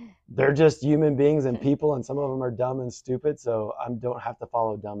they're just human beings and people, and some of them are dumb and stupid, so I don't have to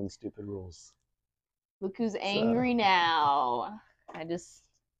follow dumb and stupid rules. Look who's angry now.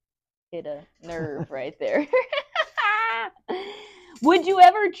 hit a nerve right there. Would you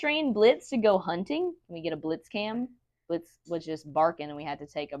ever train Blitz to go hunting? Can we get a Blitz cam? Blitz was just barking and we had to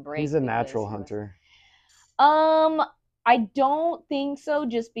take a break. He's a natural hunter. I don't think so,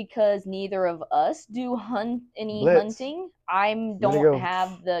 just because neither of us do any Blitz. hunting. I don't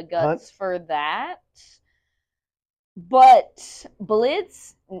have the guts for that. But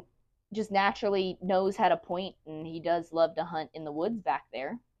Blitz just naturally knows how to point, and he does love to hunt in the woods back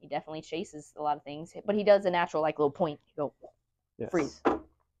there. He definitely chases a lot of things, but he does a natural like little point. Go freeze.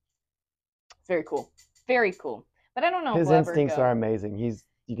 It's very cool. Very cool. But I don't know. His instincts are amazing.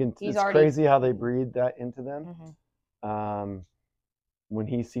 It's crazy how they breed that into them. Mm-hmm. When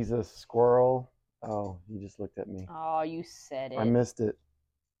he sees a squirrel, he just looked at me. Oh, you said it. I missed it.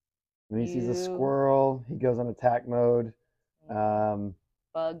 When he sees a squirrel, he goes on attack mode.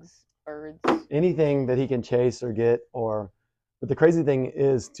 Bugs, birds, anything that he can chase or get. But the crazy thing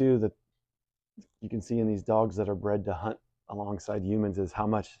is too that you can see in these dogs that are bred to hunt alongside humans is how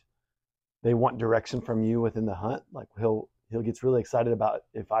much they want direction from you within the hunt. Like he'll gets really excited about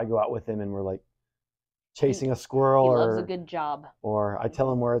if I go out with him and we're like chasing a squirrel, he loves a good job, or I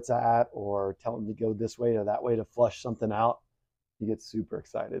tell him where it's at, or tell him to go this way or that way to flush something out. He gets super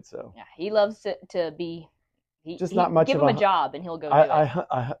excited. So yeah, he loves to be. Not much. Give him a job and he'll go.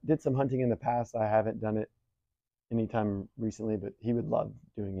 I did some hunting in the past. I haven't done it anytime recently, but he would love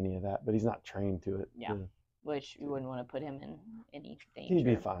doing any of that. But he's not trained to it. Yeah, which you wouldn't want to put him in any danger. He'd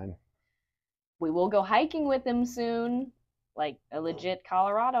be fine. We will go hiking with him soon, like a legit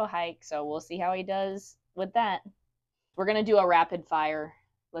Colorado hike. So we'll see how he does with that. We're gonna do a rapid fire.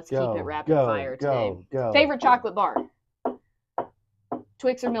 Let's keep it rapid fire today. Favorite chocolate bar?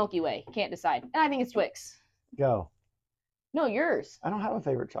 Twix or Milky Way? Can't decide. I think it's Twix. Go. No, yours. I don't have a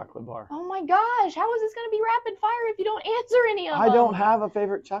favorite chocolate bar. Oh my gosh, how is this going to be rapid fire if you don't answer any of them? I don't have a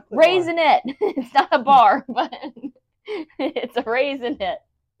favorite chocolate Raisinette. Bar. It's not a bar, but it's a Raisinette.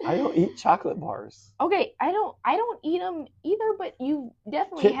 I don't eat chocolate bars. Okay, I don't eat them either, but you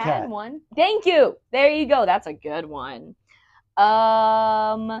definitely had one. Thank you. There you go. That's a good one.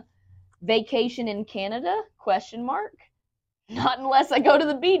 Vacation in Canada? ? Not unless I go to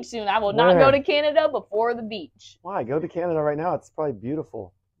the beach soon. I will not go to Canada before the beach. Why? Go to Canada right now. It's probably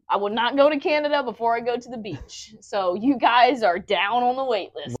beautiful. I will not go to Canada before I go to the beach. So you guys are down on the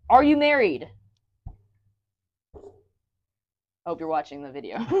wait list. Are you married? Hope you're watching the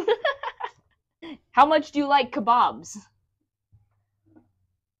video. How much do you like kebabs?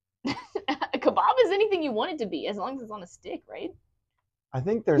 A kebab is anything you want it to be, as long as it's on a stick, right? I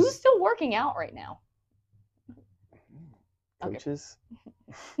think there's... Who's still working out right now? Coaches.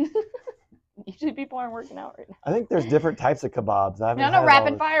 Okay. Usually people aren't working out right now. I think there's different types of kebabs. No,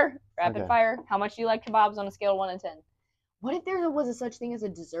 rapid fire. Rapid fire. How much do you like kebabs on a scale of 1 to 10? What if there was such thing as a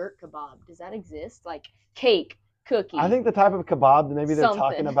dessert kebab? Does that exist? Like cake, cookie? I think the type of kebab that maybe they're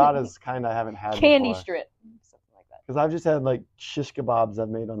talking about is kind of I haven't had candy before. Strip, something like that. Because I've just had like shish kebabs I've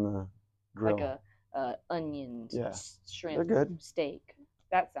made on the grill. Like a onion, shrimp, they're good. Steak.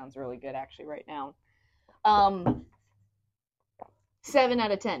 That sounds really good actually right now. 7 out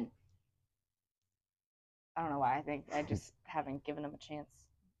of 10. I don't know why. I think I just haven't given them a chance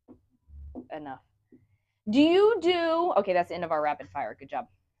enough. Okay, that's the end of our rapid fire. Good job.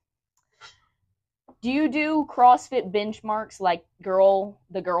 Do you do CrossFit benchmarks like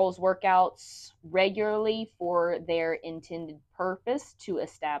the girls' workouts regularly for their intended purpose to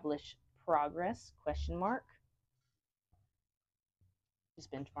establish progress? ?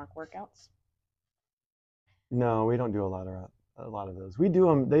 Just benchmark workouts. No, we don't do a lot of those. We do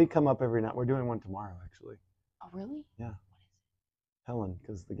them. They come up every night. We're doing one tomorrow, actually. Oh, really? Yeah. What is it? Helen,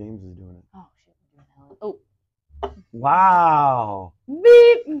 because the Games is doing it. Oh shit, we're doing Helen. Oh. Wow.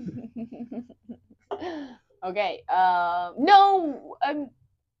 Beep. Okay. No.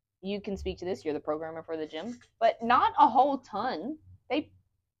 You can speak to this. You're the programmer for the gym, but not a whole ton. They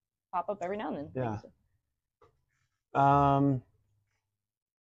pop up every now and then. Yeah.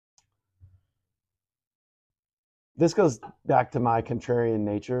 This goes back to my contrarian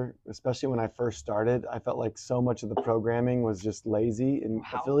nature, especially when I first started. I felt like so much of the programming was just lazy in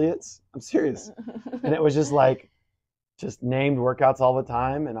affiliates. I'm serious. And it was just named workouts all the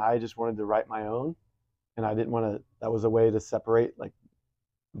time. And I just wanted to write my own. And I didn't want to, that was a way to separate,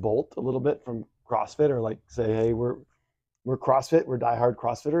 bolt a little bit from CrossFit, or say, hey, we're CrossFit, we're diehard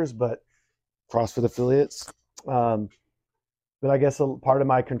CrossFitters, but CrossFit affiliates. But I guess a part of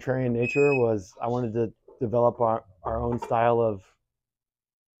my contrarian nature was I wanted to develop our own style of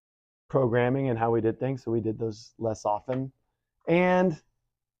programming and how we did things. So we did those less often. And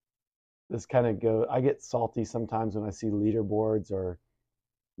this I get salty sometimes when I see leaderboards or,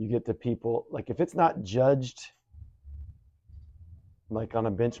 you get to people, like if it's not judged like on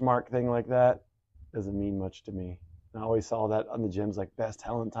a benchmark thing like that, doesn't mean much to me. I always saw that on the gyms, like best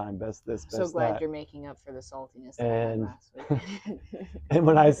Helen time, best this, best that. So glad you're making up for the saltiness that I had last week. And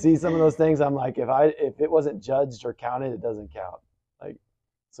when I see some of those things, I'm like, if it wasn't judged or counted, it doesn't count. Like,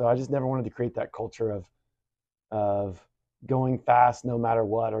 so I just never wanted to create that culture of going fast no matter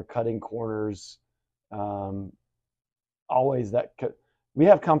what, or cutting corners. Always that we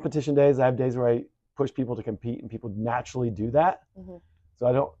have competition days. I have days where I push people to compete, and people naturally do that. Mm-hmm.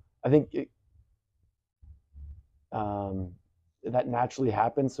 So I think that naturally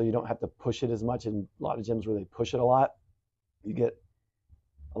happens, so you don't have to push it as much. In a lot of gyms where they push it a lot, you get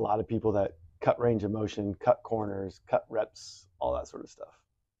a lot of people that cut range of motion, cut corners, cut reps, all that sort of stuff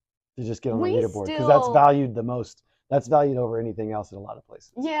to just get on the leaderboard, because that's valued the most. That's valued over anything else in a lot of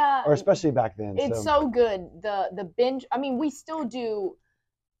places. Yeah. Or especially back then. It's so good. The binge, I mean, we still do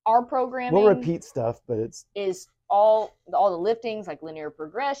our programming. We'll repeat stuff, but is all the liftings, like linear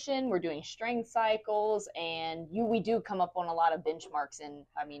progression. We're doing strength cycles, and we do come up on a lot of benchmarks. And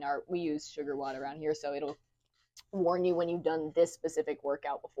I mean, we use Sugar Watt around here, so it'll warn you when you've done this specific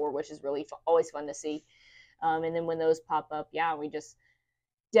workout before, which is really always fun to see. And then when those pop up, yeah, we just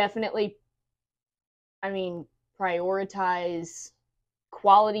definitely, I mean, prioritize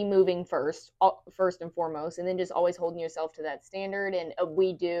quality moving first and foremost, and then just always holding yourself to that standard. And when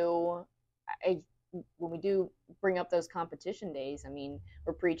we do bring up those competition days, I mean,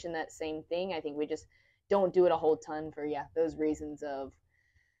 we're preaching that same thing. I think we just don't do it a whole ton for those reasons of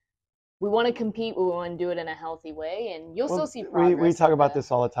we want to compete, but we want to do it in a healthy way, and you'll still see progress. We talk about this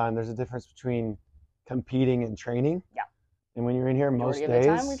all the time. There's a difference between competing and training. Yeah. And when you're in here, most days,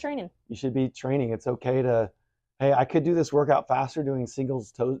 the time we're training. You should be training. It's okay to, hey, I could do this workout faster doing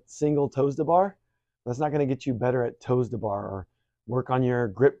single toes to bar. That's not going to get you better at toes to bar, or work on your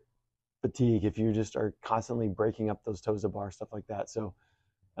grip fatigue if you just are constantly breaking up those toes to bar, stuff like that. So,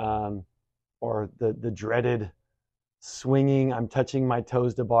 or the dreaded swinging, I'm touching my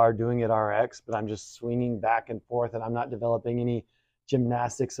toes to bar, doing it RX, but I'm just swinging back and forth, and I'm not developing any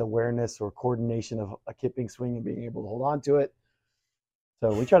gymnastics awareness or coordination of a kipping swing and being able to hold on to it.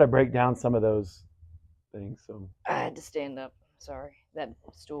 So we try to break down some of those things. So I had to stand up. Sorry, that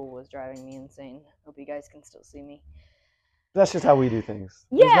stool was driving me insane. Hope you guys can still see me. That's just how we do things.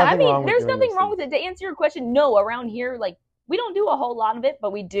 Yeah, I mean, there's nothing wrong with it. To answer your question, no, around here, like, we don't do a whole lot of it,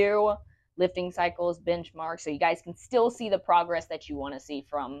 but we do lifting cycles, benchmarks, so you guys can still see the progress that you want to see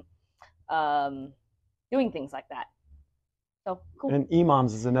from doing things like that. So cool. And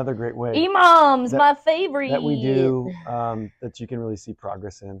EMOMs is another great way. EMOMs, my favorite. That we do, that you can really see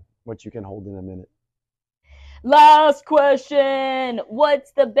progress in, what you can hold in a minute. Last question.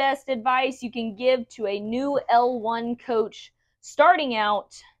 What's the best advice you can give to a new L1 coach starting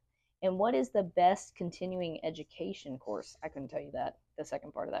out? And what is the best continuing education course? I couldn't tell you that, the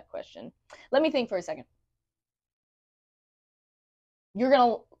second part of that question. Let me think for a second. You're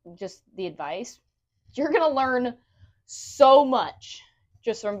going to, just the advice, you're going to learn so much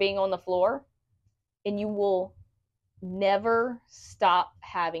just from being on the floor, and you will never stop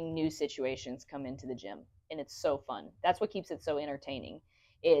having new situations come into the gym. And it's so fun. That's what keeps it so entertaining,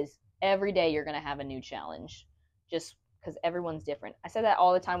 is every day you're going to have a new challenge, just because everyone's different. I say that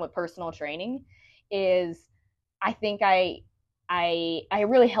all the time with personal training, is I think I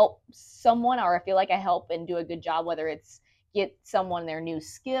really help someone, or I feel like I help and do a good job, whether it's get someone their new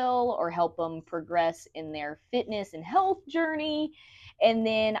skill or help them progress in their fitness and health journey. And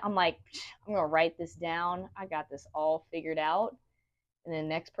then I'm like, I'm going to write this down. I got this all figured out. And then the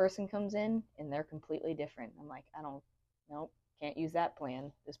next person comes in and they're completely different. I'm like, nope, can't use that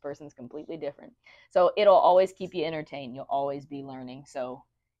plan. This person's completely different. So it'll always keep you entertained. You'll always be learning. So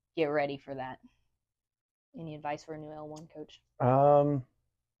get ready for that. Any advice for a new L1 coach? I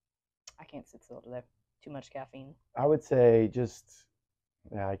can't sit still today. Too much caffeine. I would say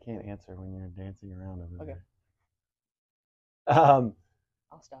I can't answer when you're dancing around over there. I'll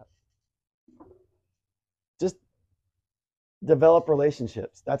stop. Just develop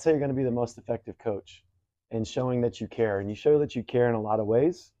relationships. That's how you're going to be the most effective coach, and showing that you care. And you show that you care in a lot of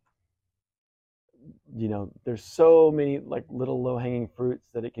ways. You know, there's so many like little low-hanging fruits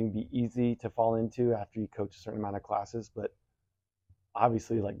that it can be easy to fall into after you coach a certain amount of classes, but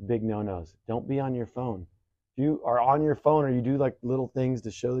obviously like big no-nos. Don't be on your phone. If you are on your phone, or you do like little things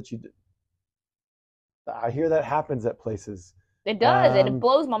to show that you do, I hear that happens at places. It does. It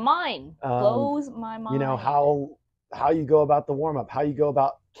blows my mind. Blows my mind. You know, how you go about the warm-up, how you go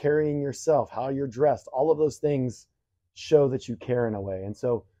about carrying yourself, how you're dressed, all of those things show that you care in a way. And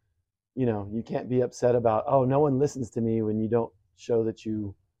so, you know, you can't be upset about, oh, no one listens to me, when you don't show that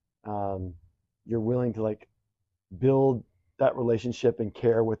you you're willing to like build that relationship and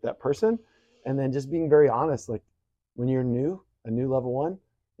care with that person. And then just being very honest, like when you're a new level one,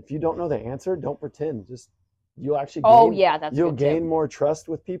 if you don't know the answer, don't pretend. Just you'll actually you'll gain more trust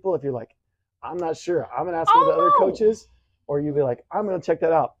with people if you're like, I'm not sure. I'm gonna ask one of the other coaches, or you'll be like, I'm gonna check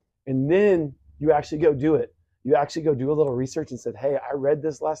that out. And then you actually go do it. You actually go do a little research and said, hey, I read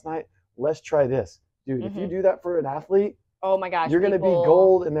this last night. Let's try this. Dude, if you do that for an athlete, oh my gosh, you're gonna be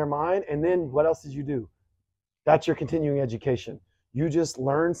gold in their mind. And then what else did you do? That's your continuing education. You just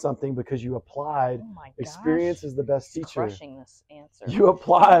learned something because you applied. Oh my gosh. Experience is the best teacher. Crushing this answer. You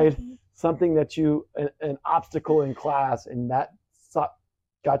applied something that an obstacle in class, and that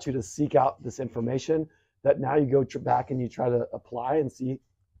got you to seek out this information that now you go back and you try to apply and see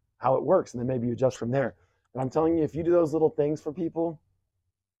how it works. And then maybe you adjust from there. And I'm telling you, if you do those little things for people,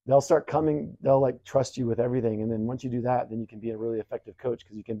 they'll start coming, they'll like trust you with everything. And then once you do that, then you can be a really effective coach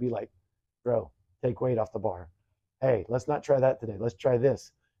because you can be like, bro, take weight off the bar. Hey, let's not try that today. Let's try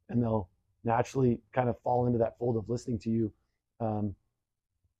this. And they'll naturally kind of fall into that fold of listening to you.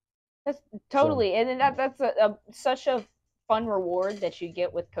 That's totally. And that's such a fun reward that you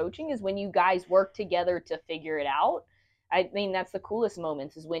get with coaching is when you guys work together to figure it out. I mean, that's the coolest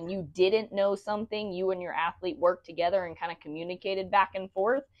moments is when you didn't know something, you and your athlete worked together and kind of communicated back and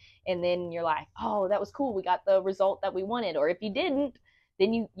forth. And then you're like, oh, that was cool. We got the result that we wanted. Or if you didn't,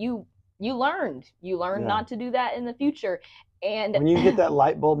 then you learned not to do that in the future. And when you get that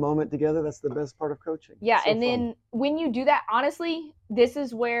light bulb moment together, that's the best part of coaching. Yeah. And then when you do that, honestly, this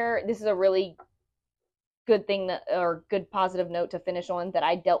is a really good thing or good positive note to finish on that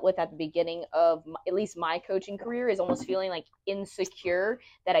I dealt with at the beginning of at least my coaching career is almost feeling like insecure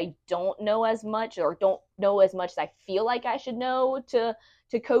that I don't know as much or don't know as much as I feel like I should know to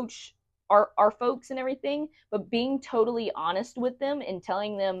coach our folks and everything, but being totally honest with them and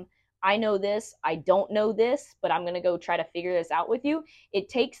telling them, I know this, I don't know this, but I'm going to go try to figure this out with you. It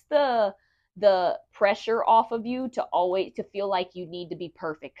takes the pressure off of you to feel like you need to be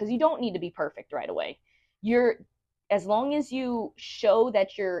perfect, because you don't need to be perfect right away. As long as you show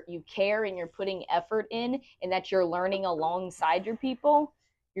that you care and you're putting effort in and that you're learning alongside your people,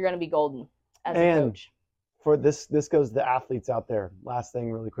 you're going to be golden as a coach. For this goes to the athletes out there. Last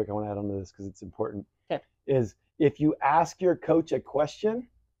thing really quick I want to add on to this because it's important. Okay. Is if you ask your coach a question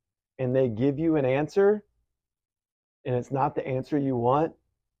and they give you an answer and it's not the answer you want,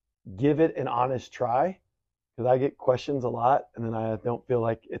 give it an honest try, because I get questions a lot and then I don't feel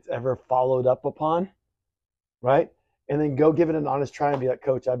like it's ever followed up upon, right? And then go give it an honest try and be like,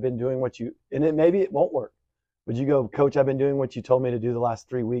 coach, I've been doing maybe it won't work, but you go, coach, I've been doing what you told me to do the last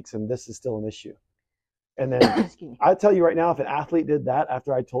 3 weeks and this is still an issue. And then I tell you right now, if an athlete did that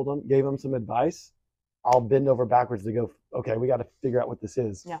after I gave them some advice, I'll bend over backwards to go, okay, we got to figure out what this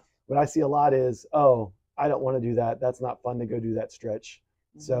is. Yeah. What I see a lot is, oh, I don't want to do that. That's not fun to go do that stretch.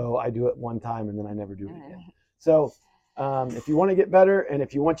 Mm-hmm. So I do it one time and then I never do it again. So if you want to get better and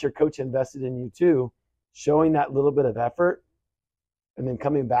if you want your coach invested in you too, showing that little bit of effort and then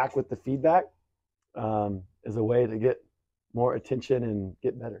coming back with the feedback is a way to get more attention and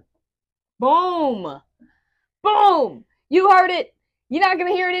get better. Boom. Boom. You heard it. You're not going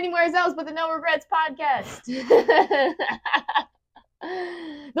to hear it anywhere else but the No Regrets podcast.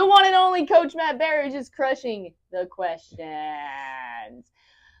 The one and only Coach Matt Barry just crushing the questions.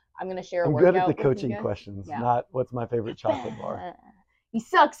 I'm going to share a workout. I'm good at the coaching questions, not what's my favorite chocolate bar. He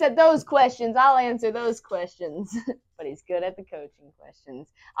sucks at those questions. I'll answer those questions. But he's good at the coaching questions.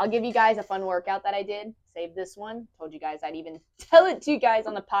 I'll give you guys a fun workout that I did. Save this one. Told you guys I'd even tell it to you guys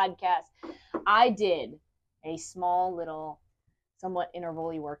on the podcast. I did a small little, somewhat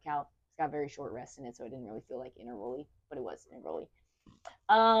interval-y workout. It's got very short rest in it, so it didn't really feel like interval-y, but it was interval-y.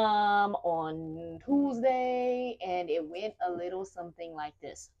 On Tuesday, and it went a little something like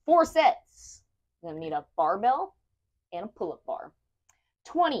this. 4 sets. You're going to need a barbell and a pull-up bar.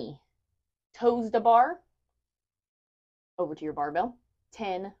 20 toes to bar, over to your barbell.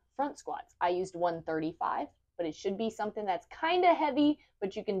 10 front squats. I used 135, but it should be something that's kind of heavy,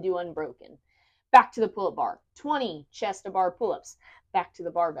 but you can do unbroken. Back to the pull-up bar. 20 chest to bar pull-ups. Back to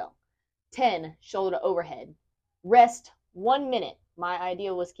the barbell. 10 shoulder to overhead. Rest 1 minute. My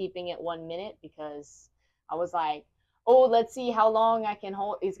idea was keeping it 1 minute because I was like, oh, let's see how long I can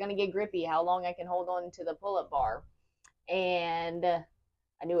hold. It's going to get grippy, how long I can hold on to the pull-up bar. And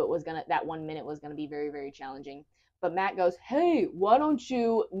I knew that 1 minute was going to be very, very challenging. But Matt goes, hey, why don't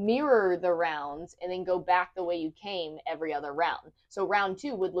you mirror the rounds and then go back the way you came every other round? So round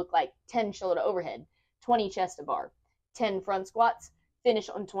 2 would look like 10 shoulder to overhead, 20 chest to bar, 10 front squats, finish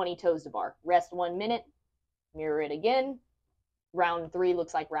on 20 toes to bar. Rest 1 minute, mirror it again, round 3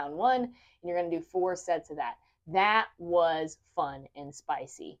 looks like round 1, and you're going to do 4 sets of that. That was fun and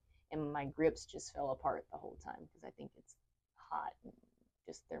spicy, and my grips just fell apart the whole time because I think it's hot and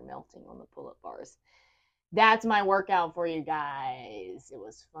just they're melting on the pull-up bars. That's my workout for you guys. It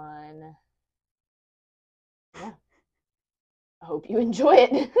was fun. Yeah. I hope you enjoy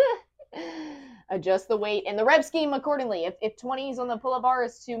it. Adjust the weight and the rep scheme accordingly. If 20s on the pull-up bar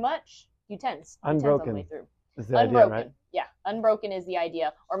is too much, do 10s. Unbroken. On the way through. Is the idea, right? Yeah, unbroken is the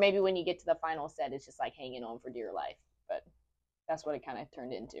idea. Or maybe when you get to the final set, it's just like hanging on for dear life. But that's what it kind of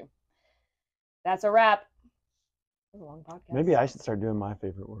turned into. That's a wrap. That was a long podcast. Maybe I should start doing my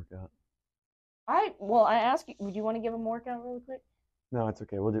favorite workout. I asked you, would you want to give them a workout really quick? No, it's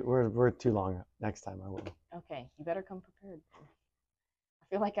okay. We're too long. Next time I will. Okay, you better come prepared. I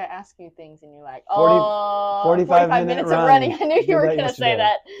feel like I ask you things and you're like, 45 minutes of running. I knew you were going to say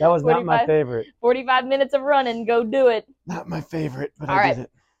that. That was not my favorite. 45 minutes of running. Go do it. Not my favorite, but I did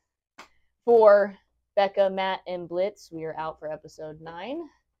it. For Becca, Matt, and Blitz, we are out for episode 9.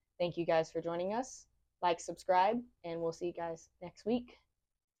 Thank you guys for joining us. Like, subscribe, and we'll see you guys next week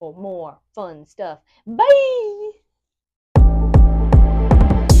for more fun stuff. Bye!